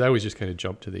retention is, because I always just kind of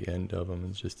jump to the end of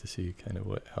them just to see kind of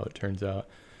how it turns out.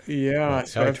 Yeah,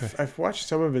 so I've watched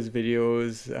some of his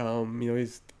videos.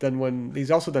 He's done one.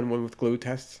 He's also done one with glue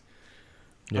tests.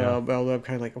 Yeah. Although I'm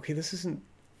kind of like, okay, this isn't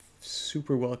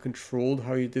super well controlled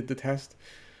how you did the test.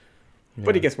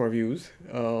 But he gets more views,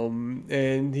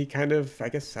 and he kind of, I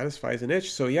guess, satisfies an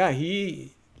itch. So yeah,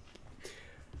 he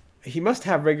must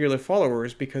have regular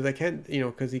followers, because I can't,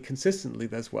 because he consistently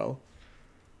does well.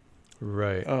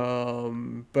 Right.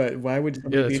 But why would?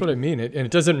 Yeah, that's what I mean. And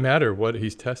it doesn't matter what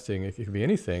he's testing; it could be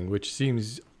anything, which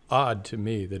seems odd to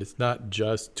me that it's not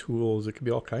just tools; it could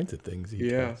be all kinds of things he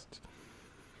tests.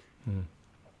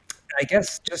 I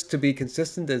guess just to be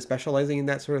consistent and specializing in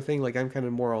that sort of thing, like I'm kind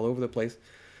of more all over the place.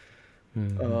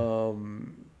 Mm-hmm.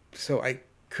 So I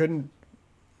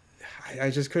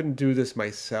just couldn't do this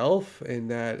myself, in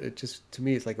that it just, to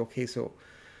me, it's like, okay, so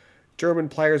German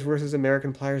pliers versus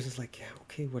American pliers is like, yeah,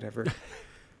 okay, whatever.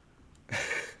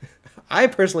 I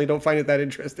personally don't find it that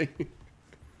interesting.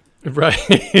 Right.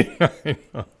 I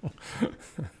know.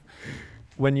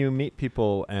 When you meet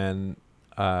people and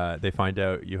they find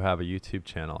out you have a YouTube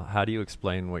channel, how do you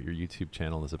explain what your YouTube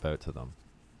channel is about to them?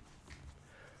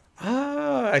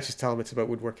 I just tell them it's about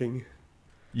woodworking.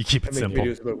 You keep it simple. I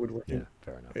make videos about woodworking. Yeah,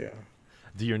 fair enough. Yeah.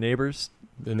 Do your neighbors?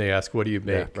 Then they ask, what do you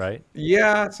make? Yeah, right?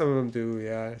 Yeah, some of them do.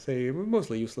 Yeah, I say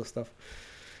mostly useless stuff.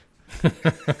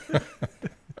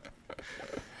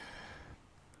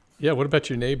 Yeah, what about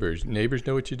your neighbors? Neighbors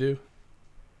know what you do?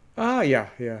 Yeah.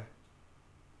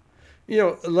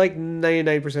 Like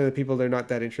 99% of the people, they're not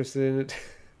that interested in it.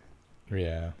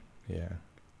 Yeah.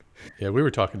 Yeah, we were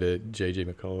talking to JJ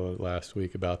McCullough last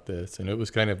week about this, and it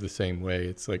was kind of the same way.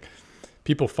 It's like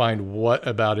people find what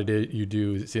about it you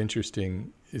do is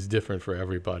interesting is different for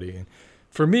everybody. And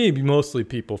for me, mostly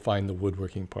people find the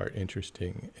woodworking part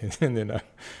interesting. And then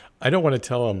I don't want to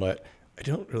tell them, but I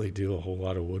don't really do a whole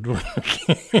lot of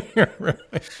woodworking.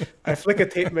 I flick a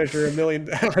tape measure 100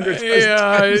 times.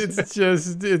 Yeah, it's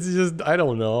just, I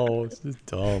don't know. It's just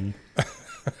dumb.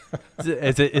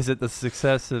 Is it the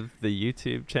success of the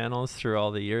YouTube channels through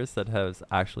all the years that has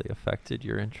actually affected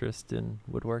your interest in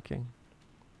woodworking?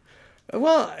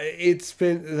 Well, it's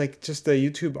been like just the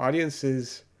YouTube audience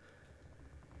is,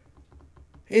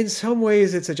 in some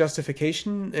ways, it's a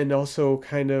justification, and also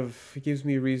kind of gives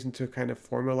me a reason to kind of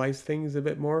formalize things a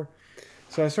bit more.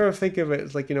 So I sort of think of it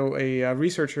as like, a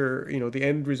researcher, the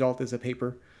end result is a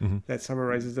paper that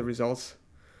summarizes the results.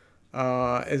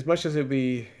 As much as it'd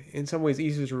be in some ways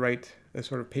easier to write a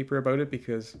sort of paper about it,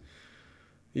 because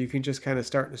you can just kind of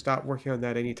start and stop working on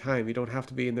that anytime. You don't have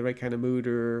to be in the right kind of mood,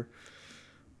 or,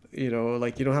 you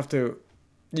don't have to,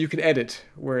 you can edit.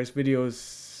 Whereas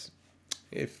videos,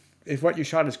 if if what you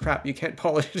shot is crap, you can't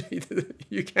polish it.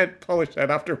 You can't polish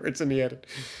that afterwards in the edit.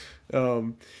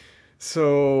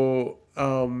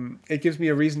 It gives me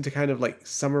a reason to kind of like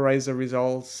summarize the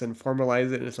results and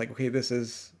formalize it. And it's like, okay, this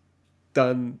is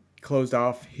done, closed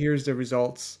off. Here's the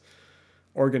results,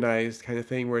 organized kind of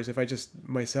thing. Whereas if I just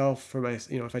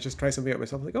if I just try something out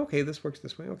myself, I'm like, okay, this works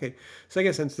this way. Okay. So I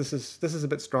guess since this is a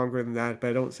bit stronger than that, but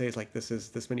I don't say it's like this is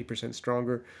this many %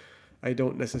 stronger. I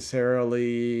don't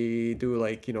necessarily do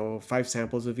like, 5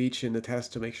 samples of each in the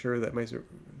test to make sure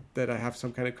that I have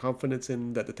some kind of confidence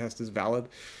in that the test is valid,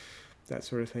 that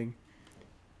sort of thing.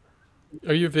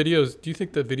 Do you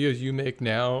think the videos you make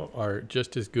now are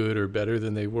just as good or better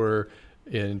than they were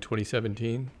in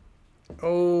 2017?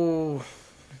 Oh,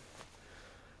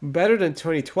 better than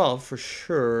 2012 for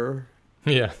sure.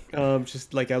 Yeah.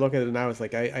 Just like I look at it now, it's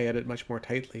like I edit much more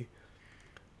tightly.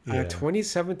 Yeah.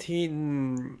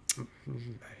 2017,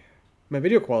 my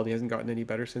video quality hasn't gotten any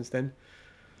better since then.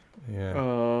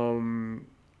 Yeah.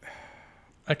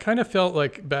 I kind of felt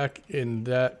like back in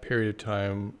that period of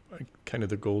time, kind of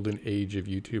the golden age of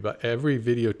YouTube, every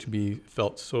video to me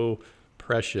felt so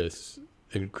precious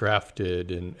and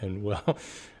crafted and well.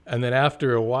 And then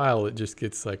after a while, it just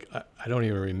gets like, I don't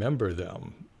even remember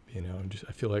them.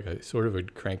 I feel like I sort of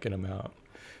would cranking them out.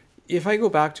 If I go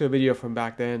back to a video from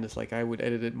back then, it's like I would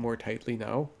edit it more tightly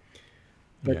now.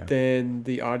 But then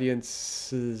the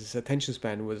audience's attention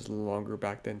span was longer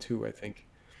back then too, I think.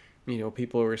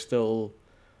 People were still,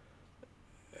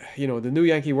 the New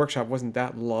Yankee Workshop wasn't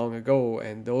that long ago,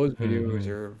 and those videos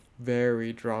are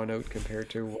very drawn out compared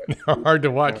to what... Hard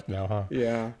to watch now, huh?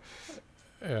 Yeah.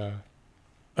 Yeah.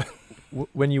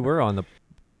 When you were on the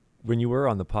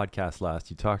podcast last,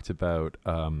 you talked about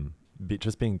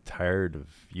just being tired of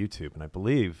YouTube, and I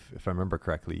believe, if I remember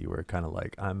correctly, you were kind of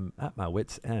like, I'm at my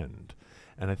wit's end.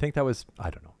 And I think that was, I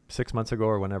don't know, 6 months ago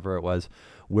or whenever it was.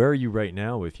 Where are you right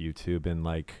now with YouTube and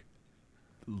like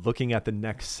looking at the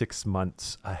next 6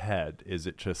 months ahead? Is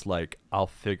it just like, I'll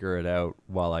figure it out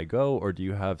while I go, or do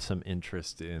you have some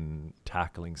interest in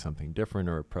tackling something different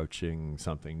or approaching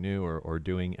something new or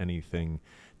doing anything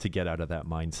to get out of that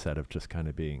mindset of just kind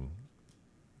of being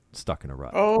stuck in a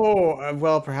rut? Oh,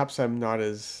 well, perhaps I'm not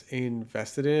as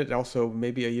invested in it. Also,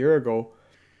 maybe a year ago,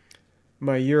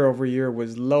 my year over year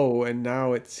was low, and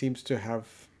now it seems to have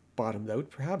bottomed out,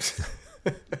 perhaps.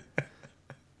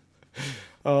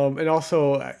 And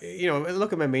also,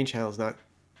 look at my main channel, is not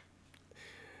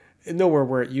nowhere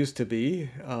where it used to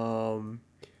be.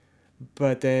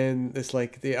 But then it's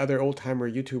like the other old timer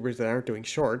YouTubers that aren't doing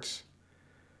shorts.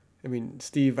 I mean,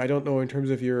 Steve, I don't know in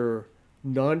terms of your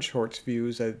non-shorts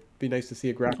views, it'd be nice to see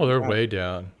a graph. Oh, they're way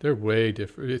down. They're way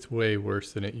different. It's way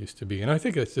worse than it used to be. And I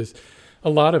think it's just,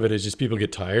 a lot of it is just people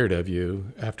get tired of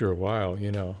you after a while,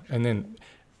 and then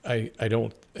I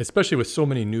don't, especially with so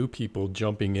many new people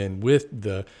jumping in with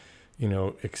the,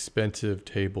 expensive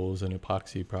tables and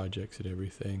epoxy projects and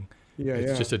everything. Yeah,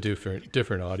 it's just a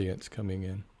different audience coming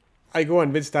in. I go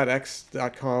on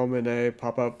vids.x.com and I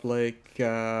pop up like,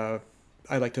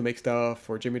 I like to make stuff,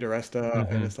 or Jimmy DiResta,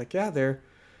 and it's like, yeah,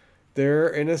 they're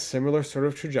in a similar sort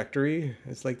of trajectory.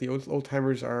 It's like the old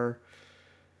timers are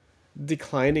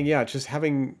declining. Yeah, just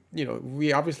having,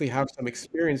 we obviously have some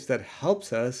experience that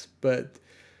helps us, but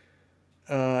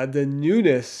the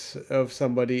newness of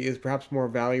somebody is perhaps more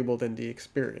valuable than the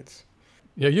experience.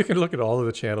 Yeah, you can look at all of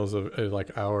the channels of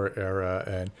like our era,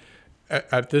 and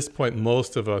at this point,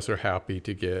 most of us are happy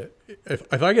to get,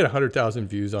 if I get 100,000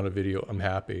 views on a video, I'm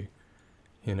happy.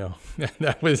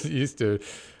 That was used to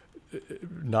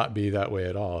not be that way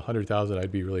at all. 100,000,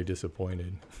 I'd be really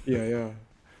disappointed.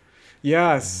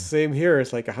 Yeah, same here.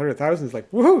 It's like 100,000 is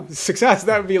like, woohoo, success.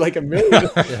 That would be like 1 million.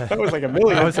 Yeah. That was like 1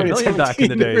 million. That was 1 million back in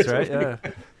the days, right? Yeah.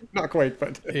 Not quite,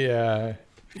 but. Yeah.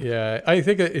 I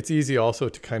think it's easy also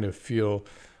to kind of feel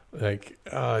like,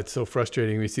 it's so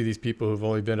frustrating. We see these people who've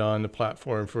only been on the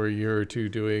platform for a year or two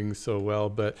doing so well,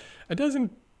 but it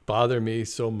doesn't bother me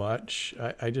so much.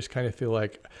 I just kind of feel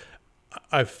like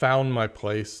I've found my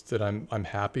place that I'm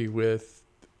happy with.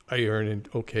 I earn an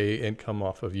okay income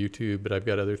off of YouTube, but I've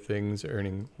got other things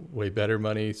earning way better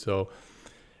money. So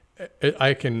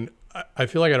I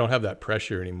feel like I don't have that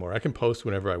pressure anymore. I can post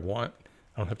whenever I want.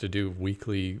 I don't have to do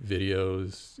weekly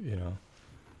videos,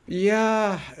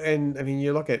 Yeah. And I mean,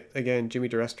 you look at, again, Jimmy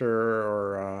DiResta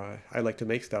or I Like to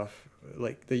Make Stuff.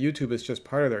 Like the YouTube is just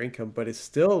part of their income, but it's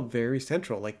still very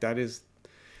central. Like that is,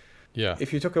 yeah.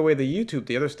 If you took away the YouTube,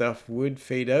 the other stuff would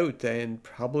fade out, and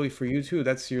probably for you too,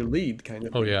 that's your lead kind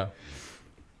of. Oh yeah,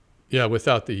 yeah.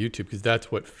 Without the YouTube, because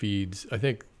that's what feeds. I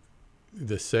think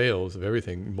the sales of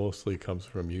everything mostly comes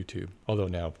from YouTube. Although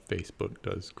now Facebook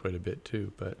does quite a bit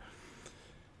too, but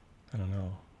I don't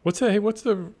know. What's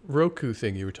the Roku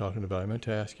thing you were talking about? I meant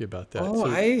to ask you about that. Oh,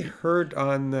 I heard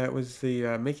on it was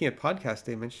the Making It podcast.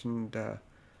 They mentioned, I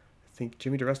think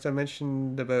Jimmy DeResta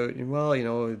mentioned about,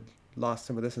 well, lost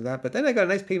some of this and that, but then I got a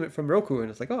nice payment from Roku, and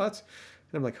it's like, oh, and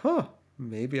I'm like,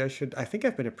 maybe I should. I think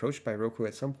I've been approached by Roku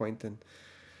at some point, and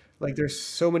like there's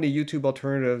so many YouTube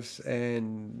alternatives,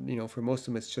 and for most of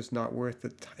them it's just not worth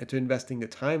to investing the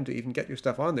time to even get your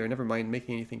stuff on there, never mind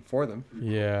making anything for them.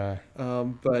 Yeah.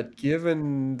 But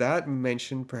given that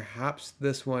mention, perhaps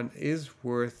this one is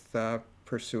worth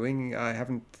pursuing. I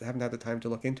haven't had the time to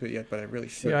look into it yet, but I really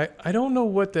should. Yeah, I don't know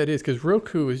what that is, because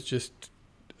Roku is just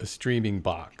a streaming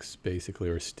box basically,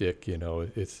 or a stick.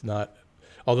 It's not,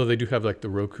 although they do have like the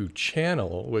Roku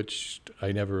channel, which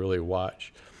I never really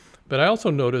watch. But I also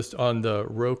noticed on the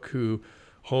Roku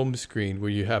home screen, where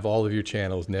you have all of your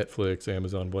channels, Netflix,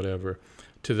 Amazon, whatever,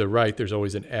 to the right, there's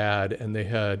always an ad. And they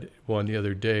had one the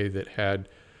other day that had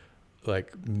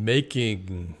like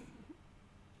making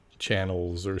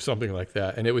channels or something like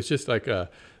that. And it was just like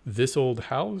This Old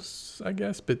House, I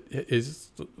guess, but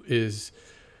is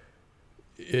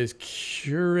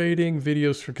curating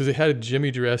videos because it had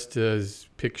Jimmy DeResta's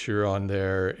picture on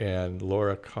there and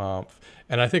Laura Kampf.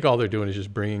 And I think all they're doing is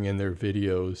just bringing in their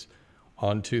videos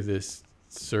onto this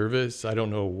service. I don't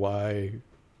know why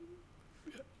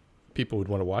people would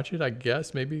want to watch it. I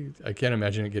guess maybe I can't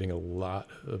imagine it getting a lot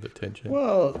of attention.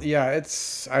 Well, yeah,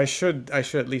 I should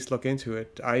at least look into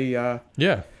it. I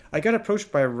got approached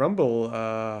by Rumble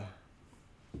a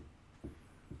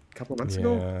couple of months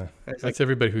ago. That's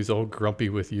everybody who's all grumpy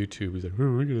with YouTube. Who's like,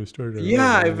 oh, we're gonna start.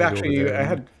 I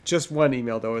had just one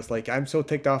email though. It's like, I'm so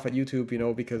ticked off at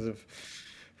YouTube, because of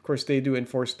course they do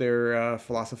enforce their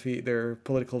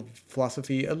political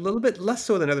philosophy a little bit less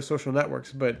so than other social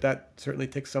networks, but that certainly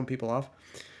ticks some people off.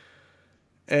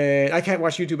 And I can't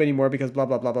watch YouTube anymore because blah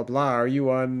blah blah blah blah. Are you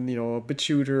on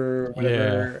BitChute or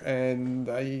whatever? Yeah.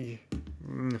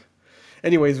 And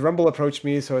anyways, Rumble approached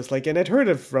me, so it's like, and I'd heard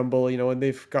of Rumble, and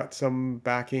they've got some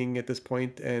backing at this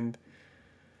point, and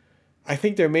I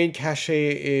think their main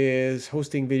cachet is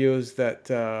hosting videos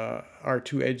that are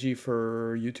too edgy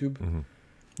for YouTube. Mm-hmm.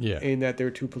 Yeah. In that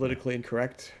they're too politically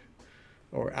incorrect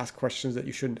or ask questions that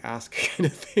you shouldn't ask, kind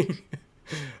of thing.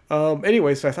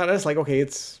 Anyway, so I thought that's like, okay,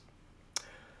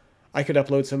 I could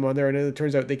upload some on there, and it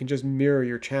turns out they can just mirror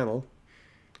your channel.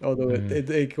 Although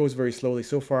it goes very slowly.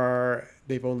 So far,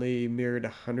 they've only mirrored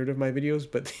 100 of my videos,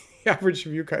 but the average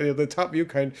view count, the top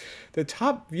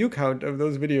view count of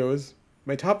those videos,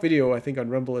 my top video, I think, on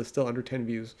Rumble is still under 10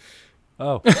 views.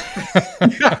 Oh.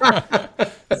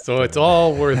 So it's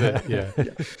all worth it. Yeah.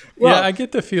 Well, I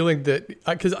get the feeling that,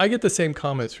 because I get the same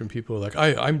comments from people like,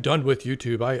 I'm done with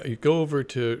YouTube. I go over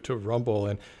to Rumble,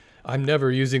 and I'm never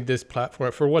using this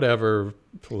platform for whatever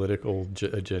political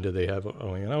agenda they have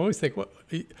going. And I always think,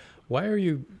 why are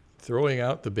you throwing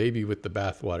out the baby with the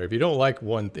bathwater? If you don't like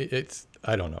one,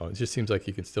 I don't know. It just seems like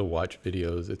you can still watch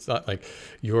videos. It's not like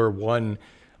your one,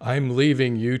 I'm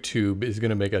leaving YouTube is going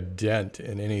to make a dent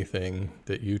in anything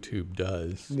that YouTube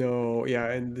does. No, yeah.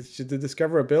 And the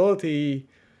discoverability,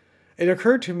 it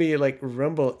occurred to me like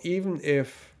Rumble, even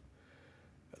if,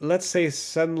 let's say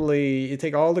suddenly you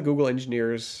take all the Google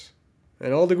engineers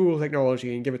and all the Google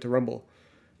technology and give it to Rumble,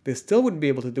 they still wouldn't be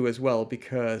able to do as well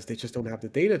because they just don't have the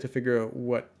data to figure out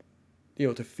what,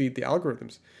 to feed the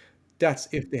algorithms. That's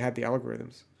if they had the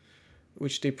algorithms,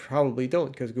 which they probably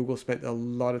don't, because Google spent a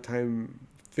lot of time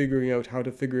figuring out how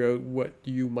to figure out what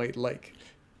you might like.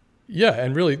 Yeah,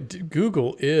 and really,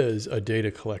 Google is a data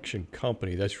collection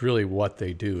company. That's really what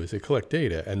they do, is they collect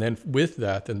data. And then with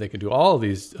that, then they can do all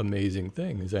these amazing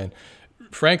things. And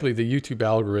frankly, the YouTube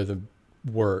algorithm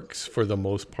works for the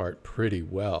most part pretty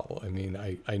well. I mean,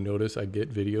 I notice I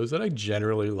get videos that I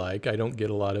generally like. I don't get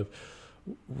a lot of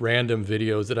random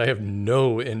videos that I have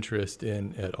no interest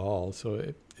in at all. So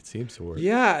it seems to work.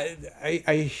 Yeah,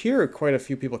 I hear quite a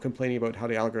few people complaining about how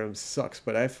the algorithm sucks,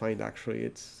 but I find actually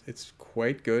it's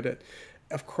quite good.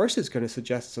 Of course, it's going to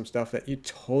suggest some stuff that you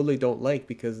totally don't like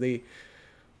because they,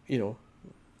 you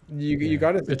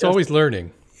got to. It's always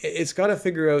learning. It's got to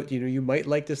figure out. You might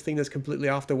like this thing that's completely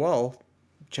off the wall.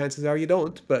 Chances are you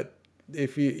don't, but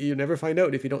if you never find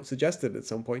out if you don't suggest it at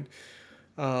some point.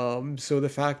 So the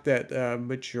fact that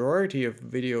majority of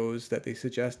videos that they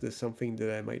suggest is something that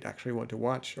I might actually want to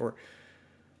watch, or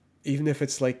even if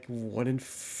it's like 1 in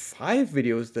 5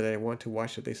 videos that I want to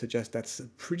watch that they suggest, that's a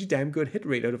pretty damn good hit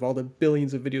rate out of all the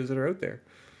billions of videos that are out there.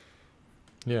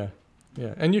 Yeah.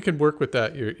 And you can work with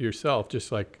that yourself.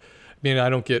 Just like, I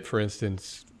don't get, for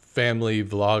instance, family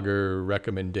vlogger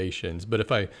recommendations. But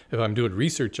if I'm doing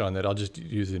research on that, I'll just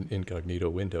use an incognito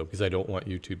window because I don't want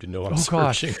YouTube to know I'm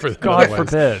searching for them. God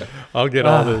forbid. I'll get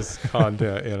all this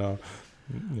content, you know.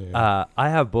 Yeah. I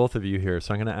have both of you here,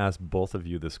 so I'm going to ask both of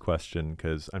you this question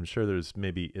because I'm sure there's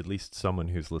maybe at least someone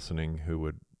who's listening who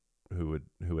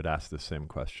would ask the same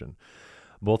question.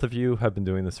 Both of you have been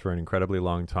doing this for an incredibly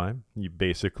long time. You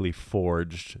basically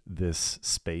forged this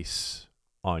space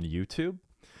on YouTube.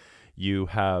 You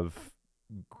have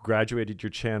graduated your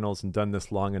channels and done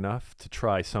this long enough to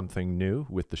try something new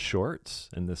with the shorts.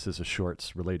 And this is a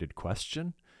shorts related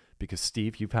question because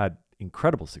Steve, you've had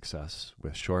incredible success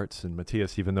with shorts, and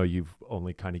Matthias, even though you've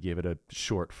only kind of gave it a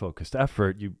short focused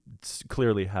effort, you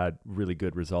clearly had really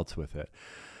good results with it.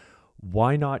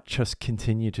 Why not just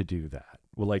continue to do that?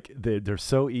 Well, like they're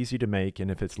so easy to make, and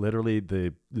if it's literally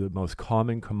the most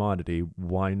common commodity,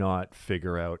 why not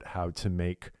figure out how to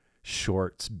make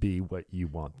shorts be what you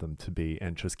want them to be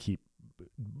and just keep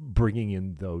bringing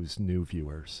in those new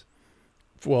viewers?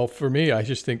 Well, for me, I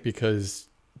just think because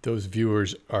those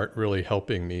viewers aren't really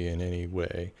helping me in any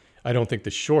way. I don't think the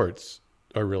shorts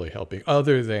are really helping,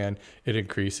 other than it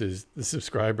increases the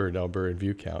subscriber number and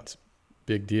view counts.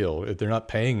 Big deal. If they're not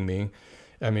paying me,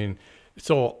 I mean,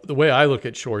 so the way I look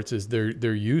at shorts is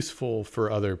they're useful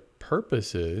for other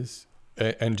purposes,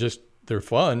 and just they're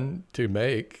fun to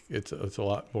make. It's a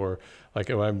lot more like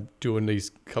if I'm doing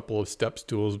these couple of step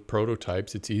stools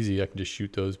prototypes, it's easy. I can just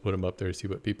shoot those, put them up there, see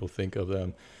what people think of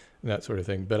them, and that sort of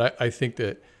thing. But I think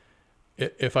that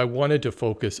if I wanted to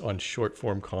focus on short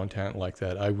form content like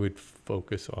that, I would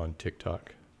focus on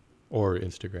TikTok or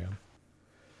Instagram.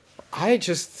 I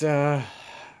just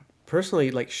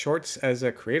personally, like, shorts as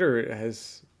a creator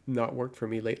has not worked for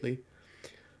me lately.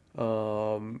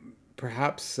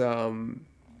 Perhaps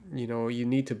you know, you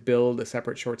need to build a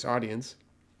separate shorts audience,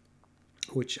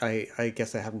 which I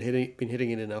guess I haven't been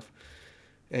hitting it enough,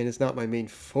 and it's not my main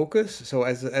focus. So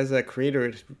as a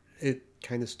creator, it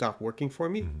kind of stopped working for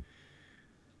me.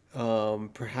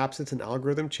 Perhaps it's an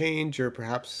algorithm change, or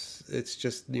perhaps it's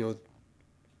just, you know,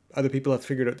 other people have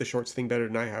figured out the shorts thing better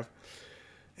than I have.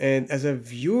 And as a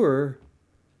viewer,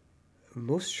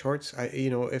 most shorts,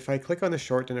 if I click on the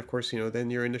short, and of course, you know, then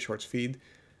you're in the shorts feed,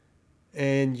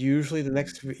 and usually the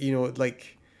next, you know,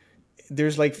 like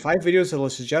there's like 5 videos that will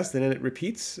suggest, and then it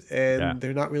repeats, and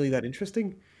they're not really that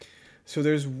interesting. So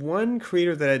there's one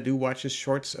creator that I do watch his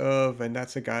shorts of, and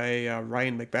that's a guy,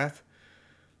 Ryan Macbeth.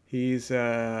 He's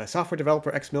a software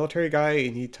developer, ex-military guy,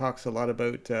 and he talks a lot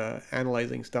about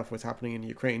analyzing stuff, what's happening in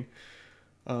Ukraine.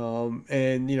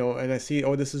 And, you know, and I see,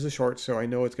 oh, this is a short, so I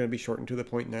know it's going to be short and to the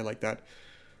point, and I like that.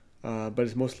 But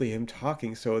it's mostly him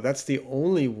talking. So that's the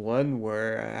only one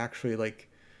where I actually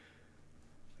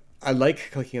I like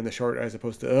clicking on the short as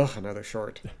opposed to, another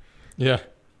short. Yeah.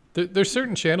 There's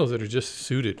certain channels that are just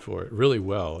suited for it really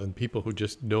well, and people who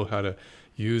just know how to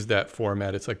use that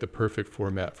format. It's like the perfect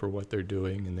format for what they're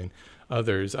doing. And then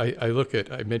others, I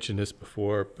mentioned this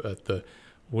before, but the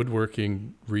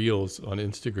woodworking reels on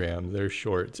Instagram, they're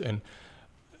shorts, and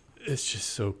it's just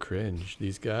so cringe.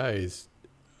 These guys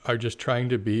are just trying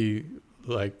to be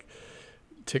like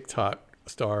TikTok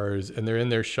stars, and they're in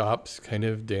their shops kind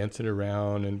of dancing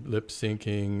around and lip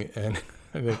syncing, and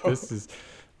I think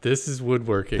this is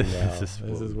woodworking now. This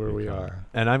is where we are.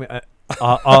 And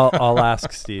I'll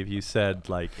ask Steve. You said,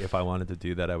 like, if I wanted to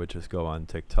do that, I would just go on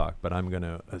TikTok, but I'm going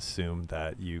to assume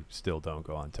that you still don't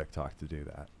go on TikTok to do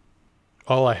that.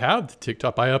 Oh, I have the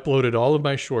TikTok. I uploaded all of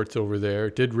my shorts over there.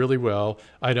 It did really well.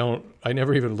 I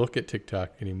never even look at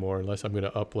TikTok anymore unless I'm going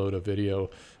to upload a video,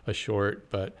 a short,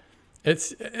 but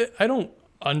I don't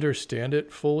understand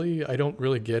it fully. I don't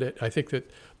really get it. I think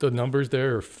that the numbers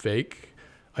there are fake.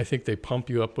 I think they pump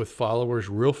you up with followers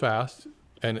real fast.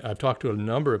 And I've talked to a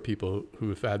number of people who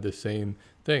have had the same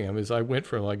thing. I went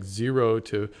from like 0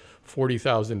 to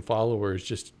 40,000 followers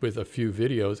just with a few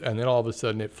videos. And then all of a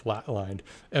sudden it flatlined.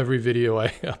 Every video I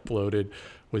uploaded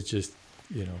was just,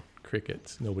 you know,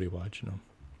 crickets. Nobody watching them.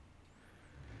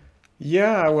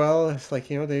 Yeah, well, it's like,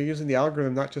 you know, they're using the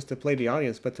algorithm not just to play the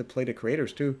audience, but to play the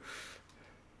creators too.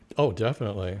 Oh,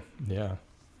 definitely. Yeah.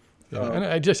 And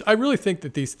I really think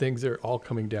that these things are all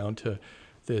coming down to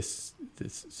this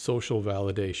social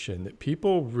validation, that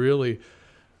people really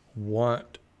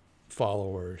want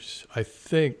followers. I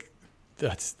think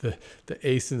that's the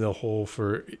ace in the hole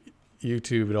for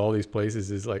YouTube and all these places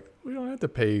is like, we don't have to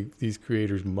pay these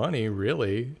creators money,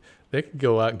 really. They can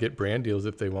go out and get brand deals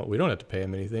if they want. We don't have to pay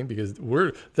them anything because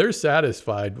they're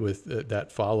satisfied with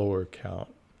that follower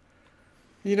count.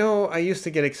 You know, I used to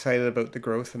get excited about the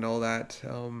growth and all that.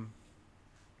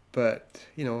 But,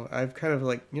 you know, I've kind of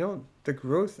like, you know, the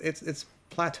growth, it's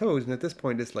plateaus, and at this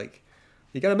point it's like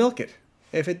you gotta milk it.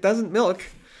 If it doesn't milk,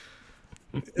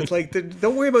 it's like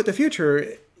don't worry about the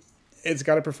future. It's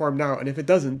got to perform now, and if it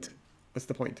doesn't, what's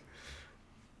the point?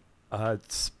 Do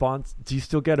you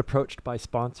still get approached by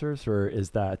sponsors, or is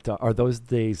that are those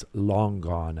days long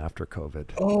gone after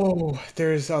COVID? Oh,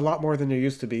 there's a lot more than there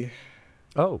used to be.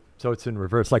 Oh, so it's in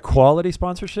reverse, like quality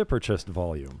sponsorship or just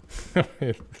volume?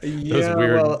 Yeah,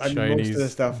 well, most of the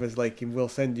stuff is like, we'll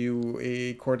send you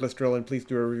a cordless drill and please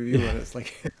do a review, and it's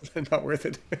like not worth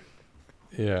it.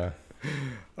 Yeah.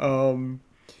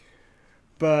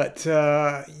 But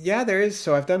yeah, there is.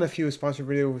 So I've done a few sponsored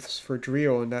videos for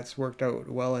Drio, and that's worked out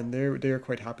well, and they're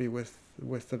quite happy with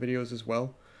the videos as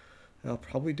well. I'll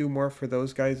probably do more for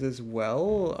those guys as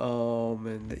well.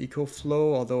 And the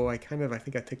EcoFlow, although I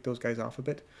think I ticked those guys off a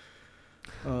bit.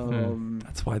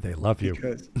 That's why they love you.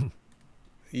 Because,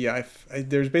 yeah,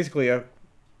 there's basically a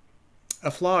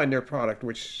flaw in their product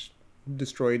which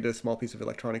destroyed a small piece of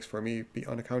electronics for me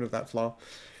on account of that flaw.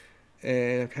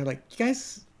 And I'm kind of like, you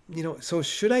guys, so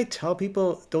should I tell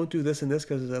people don't do this and this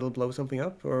because it'll blow something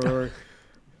up? Or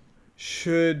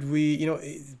should we,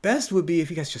 best would be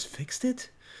if you guys just fixed it?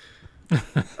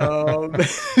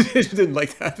 Didn't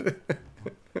like that.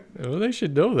 Well, they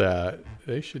should know that.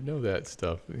 They should know that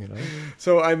stuff,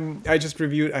 So I just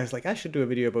reviewed. I was like, I should do a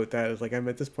video about that. It's like, I'm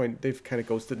at this point, they've kind of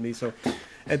ghosted me. So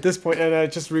at this point, and I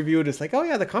just reviewed. It's like, oh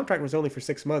yeah, the contract was only for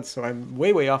 6 months, so I'm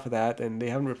way off of that, and they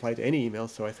haven't replied to any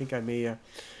emails. So I think I may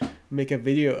make a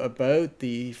video about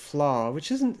the flaw,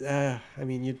 which isn't.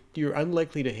 You're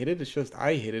unlikely to hit it. It's just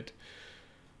I hit it.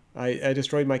 I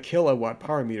destroyed my kilowatt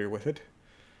power meter with it.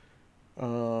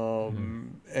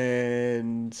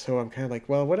 And so I'm kind of like,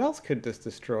 well, what else could this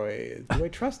destroy? Do I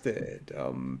trust it?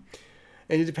 And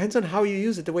it depends on how you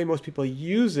use it. The way most people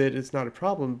use it, it's not a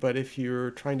problem. But if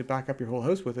you're trying to back up your whole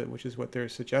house with it, which is what they're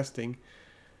suggesting,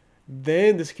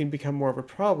 then this can become more of a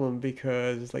problem,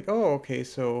 because it's like, oh, okay,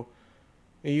 so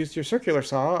you used your circular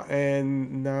saw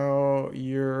and now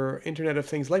your Internet of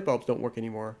Things light bulbs don't work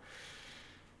anymore.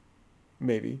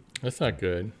 Maybe. That's not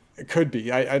good. It could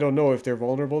be. I don't know if they're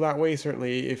vulnerable that way.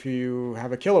 Certainly, if you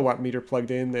have a kilowatt meter plugged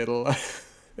in, it'll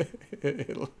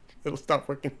stop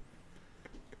working.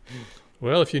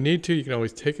 Well, if you need to, you can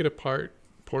always take it apart,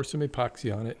 pour some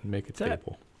epoxy on it, and make a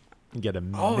table. And get a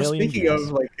million. Oh, speaking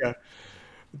of,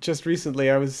 just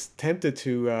recently, I was tempted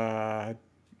to.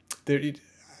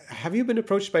 Have you been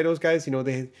approached by those guys?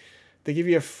 They give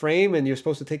you a frame and you're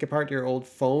supposed to take apart your old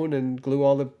phone and glue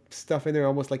all the stuff in there,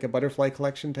 almost like a butterfly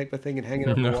collection type of thing, and hang it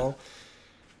on the wall.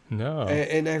 No.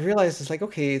 And I realized it's like,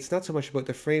 okay, it's not so much about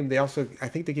the frame. They also, I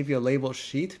think they give you a label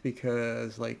sheet,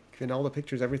 because in all the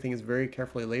pictures, everything is very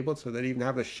carefully labeled. So they even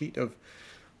have a sheet of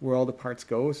where all the parts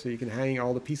go. So you can hang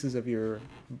all the pieces of your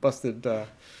busted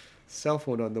cell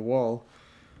phone on the wall.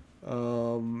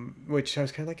 Which I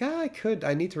was kind of like,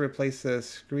 I need to replace the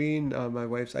screen on my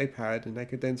wife's iPad, and I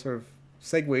could then sort of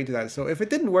segue into that. So if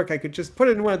it didn't work, I could just put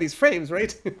it in one of these frames,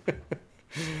 right?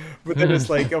 But then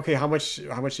it's like, okay, how much do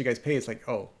you guys pay? It's like,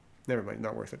 oh, never mind,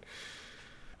 not worth it.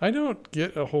 I don't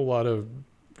get a whole lot of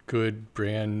good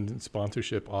brand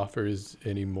sponsorship offers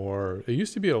anymore. It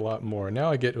used to be a lot more. Now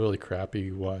I get really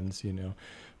crappy ones,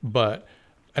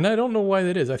 and I don't know why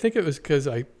that is. I think it was because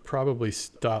I probably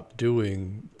stopped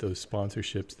doing those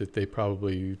sponsorships that they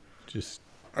probably just.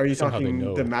 Are you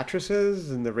talking the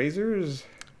mattresses and the razors?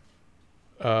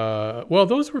 Well,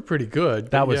 those were pretty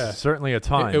good. That was certainly a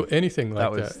time. Anything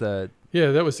like that.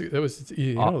 That was that's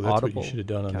Audible, what you should have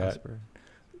done on Casper. that.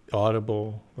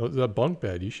 Audible, the bunk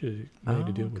bed. You should have made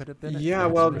a deal with. Yeah,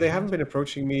 well, they haven't been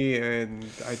approaching me, and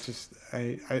I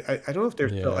don't know if they're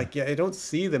still, I don't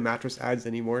see the mattress ads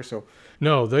anymore. So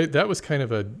no, that's kind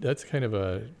of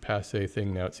a passe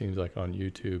thing now. It seems like on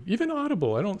YouTube, even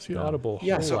Audible. I don't see Audible.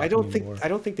 Yeah, so I don't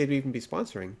think they'd even be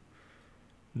sponsoring.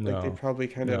 No, they probably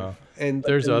kind of. And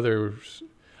there's others.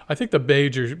 I think the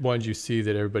major ones you see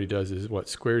that everybody does is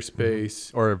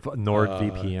Squarespace or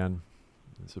NordVPN.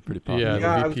 It's a pretty popular.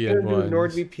 Yeah, I was going to do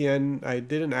NordVPN. I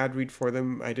did an ad read for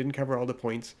them. I didn't cover all the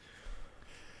points.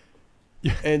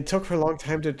 Yeah. And took for a long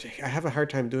time I have a hard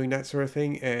time doing that sort of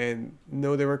thing. And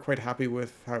no, they were quite happy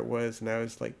with how it was. And I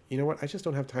was like, you know what? I just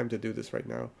don't have time to do this right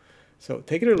now. So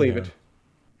take it or leave it.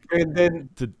 And then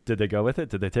did they go with it?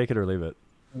 Did they take it or leave it?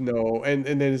 No. And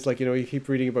then it's like, you keep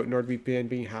reading about NordVPN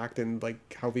being hacked and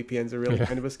like how VPNs are really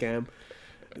kind of a scam.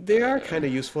 They are kind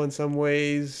of useful in some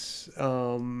ways.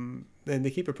 And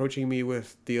they keep approaching me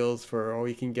with deals for,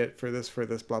 you can get for this,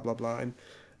 blah, blah, blah. And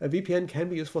a VPN can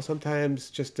be useful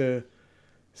sometimes just to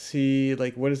see,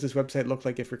 like, what does this website look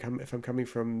like if I'm coming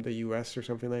from the US or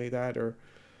something like that, or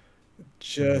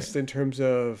just in terms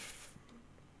of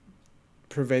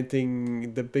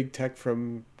preventing the big tech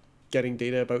from getting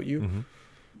data about you.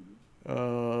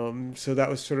 Mm-hmm. So that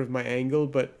was sort of my angle,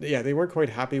 but yeah, they weren't quite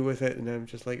happy with it, and I'm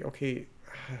just like, okay,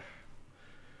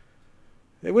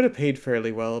 they would have paid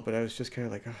fairly well, but I was just kind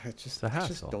of like, oh, I just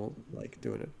don't like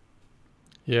doing it.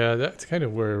 Yeah, that's kind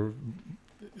of where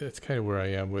I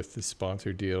am with the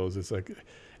sponsor deals. It's like,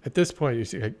 at this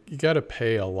point, you got to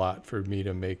pay a lot for me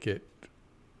to make it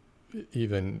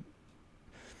even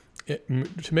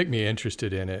to make me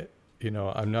interested in it.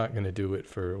 I'm not going to do it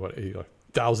for what,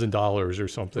 $1,000 or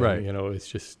something. Right. It's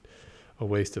just a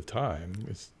waste of time.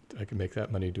 I can make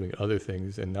that money doing other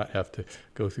things and not have to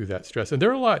go through that stress. And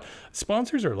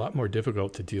sponsors are a lot more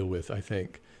difficult to deal with, I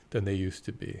think, than they used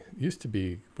to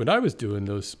be. When I was doing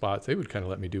those spots, they would kind of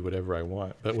let me do whatever I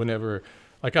want. But whenever,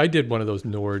 like I did one of those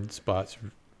Nord spots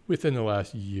within the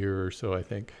last year or so, I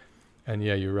think. And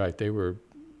yeah, you're right. They were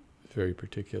very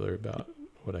particular about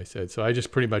what I said. So I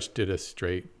just pretty much did a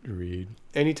straight read.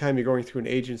 Anytime you're going through an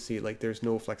agency, like there's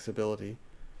no flexibility.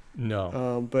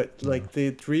 No. But like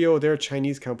the Rio, they're a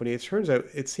Chinese company.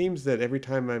 It seems that every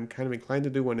time I'm kind of inclined to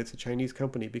do one, it's a Chinese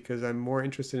company because I'm more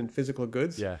interested in physical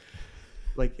goods. Yeah.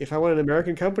 Like if I want an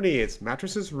American company, it's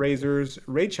mattresses, razors,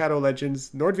 Raid Shadow Legends,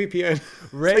 NordVPN.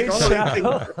 Raid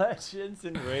Shadow Legends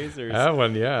and razors. That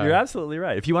one, yeah. You're absolutely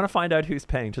right. If you want to find out who's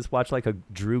paying, just watch like a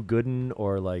Drew Gooden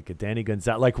or like a Danny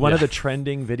Gonzalez, like one of the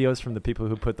trending videos from the people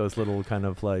who put those little kind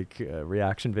of like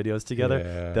reaction videos together.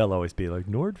 Yeah. They'll always be like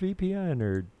NordVPN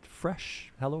or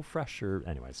HelloFresh or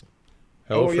anyways.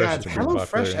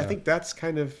 HelloFresh. I think that's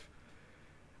kind of.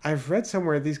 I've read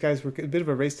somewhere these guys were a bit of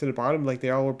a race to the bottom. Like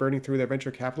they all were burning through their venture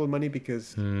capital money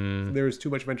because there was too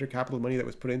much venture capital money that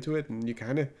was put into it, and you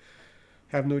kind of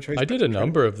have no choice. I did a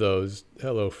number of those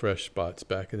HelloFresh spots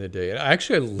back in the day, and I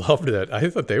actually loved that. I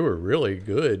thought they were really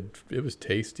good. It was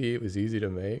tasty. It was easy to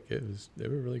make. They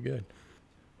were really good.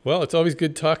 Well, it's always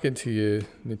good talking to you,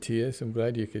 Matthias. I'm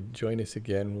glad you could join us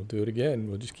again. We'll do it again.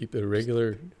 We'll just keep the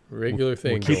regular thing. We'll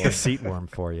keep the seat warm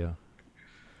for you.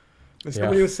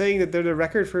 Somebody was saying that they're the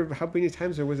record for how many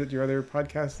times, or was it your other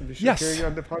podcast that you're hearing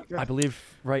on the podcast? I believe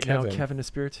now Kevin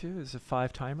Espiritu is a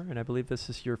 5-timer, and I believe this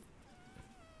is your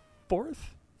third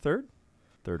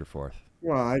or fourth.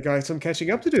 Well, I got some catching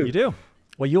up to do. You do.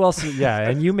 Well, you also,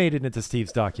 and you made it into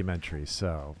Steve's documentary,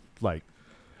 so like.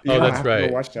 Oh, that's right.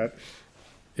 Go watch that.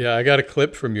 Yeah, I got a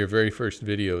clip from your very first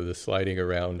video, the sliding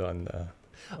around on the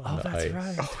ice.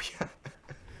 Right. Oh, yeah.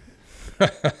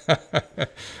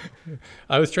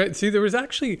 I was trying. See, there was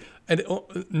actually, and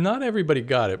not everybody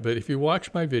got it, but if you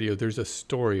watch my video, there's a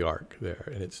story arc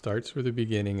there, and it starts from the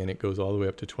beginning and it goes all the way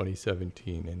up to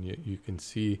 2017, and you can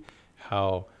see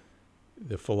how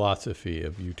the philosophy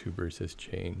of YouTubers has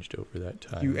changed over that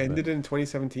time. You ended in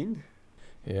 2017?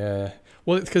 Yeah.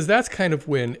 Well, it's because that's kind of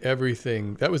when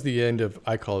everything, that was the end of,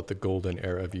 I call it the golden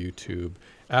era of YouTube.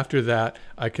 After that,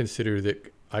 I consider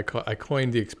that I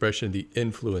coined the expression the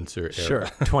influencer era. Sure.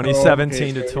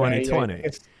 2017 to 2020. Yeah.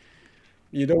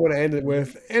 You don't want to end it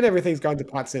with, and everything's gone to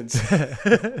pot since.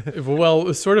 Well, it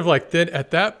was sort of like then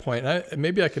at that point,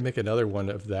 maybe I could make another one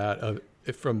of that,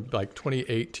 from like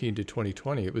 2018 to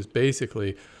 2020. It was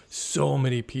basically so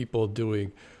many people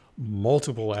doing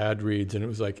multiple ad reads, and it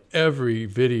was like every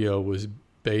video was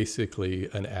basically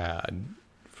an ad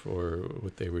for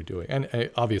what they were doing. And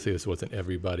obviously this wasn't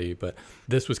everybody, but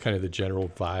this was kind of the general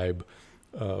vibe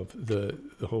of the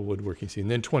whole woodworking scene.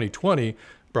 Then 2020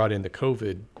 brought in the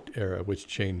COVID era, which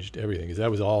changed everything, because that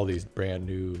was all these brand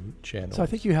new channels. So I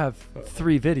think you have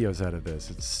 3 videos out of this.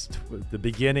 It's the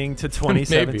beginning to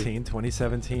 2017,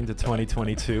 2017 to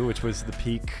 2022, which was the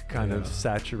peak kind of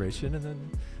saturation, and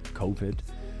then COVID,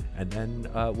 and then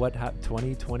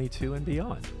 2022 and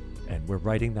beyond. And we're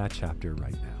writing that chapter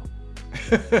right now.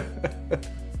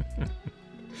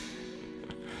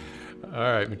 All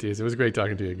right, Matthias, it was great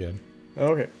talking to you again.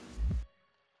 Okay.